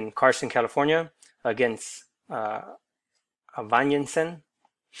card in Carson, California against Vanyensen.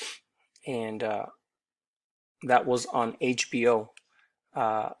 And that was on HBO.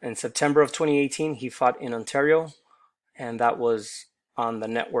 In September of 2018, he fought in Ontario, and that was on the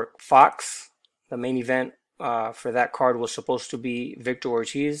network Fox. The main event for that card was supposed to be Victor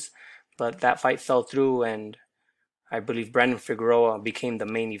Ortiz, but that fight fell through, and I believe Brandon Figueroa became the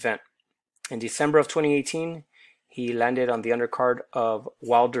main event. In December of 2018, he landed on the undercard of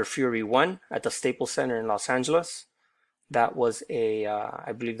Wilder Fury 1 at the Staples Center in Los Angeles. That was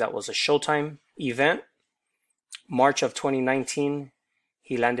I believe that was a Showtime event. March of 2019,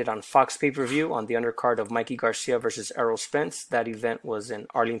 he landed on Fox pay-per-view on the undercard of Mikey Garcia versus Errol Spence. That event was in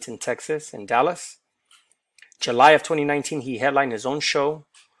Arlington, Texas, in Dallas. July of 2019, he headlined his own show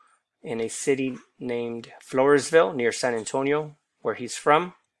in a city named Floresville near San Antonio, where he's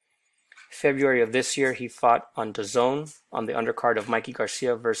from. February of this year, he fought on DAZN on the undercard of Mikey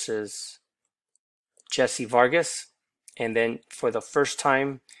Garcia versus Jesse Vargas. And then for the first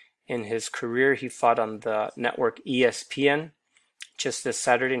time in his career, he fought on the network ESPN just this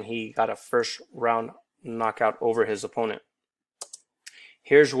Saturday, and he got a first round knockout over his opponent.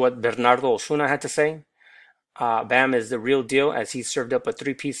 Here's what Bernardo Osuna had to say. Bam is the real deal, as he served up a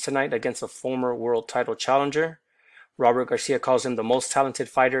 3-piece tonight against a former world title challenger. Robert Garcia calls him the most talented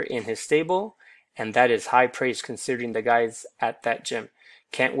fighter in his stable, and that is high praise considering the guys at that gym.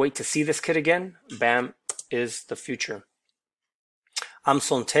 Can't wait to see this kid again. Bam is the future. I'm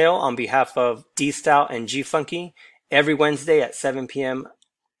Sonteo on behalf of D-Style and G-Funky every Wednesday at 7 p.m.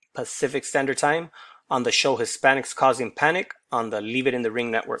 Pacific Standard Time on the show Hispanics Causing Panic on the Leave It in the Ring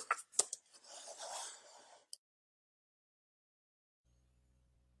network.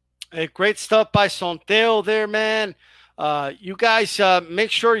 Hey, great stuff by Sonteo there, man. You guys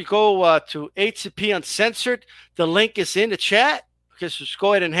make sure you go to HCP Uncensored. The link is in the chat. Just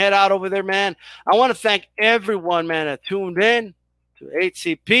go ahead and head out over there, man. I want to thank everyone, man, that tuned in to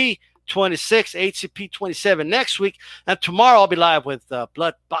HCP 26, HCP 27 next week. And tomorrow I'll be live with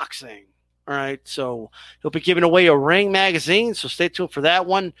Blood Boxing. All right, so he'll be giving away a Ring magazine, so stay tuned for that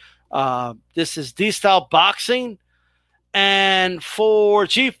one. This is D-Style Boxing. And for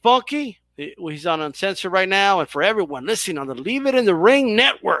G-Funky, he's on Uncensored right now. And for everyone listening on the Leave It in the Ring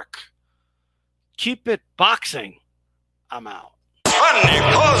network, keep it boxing. I'm out.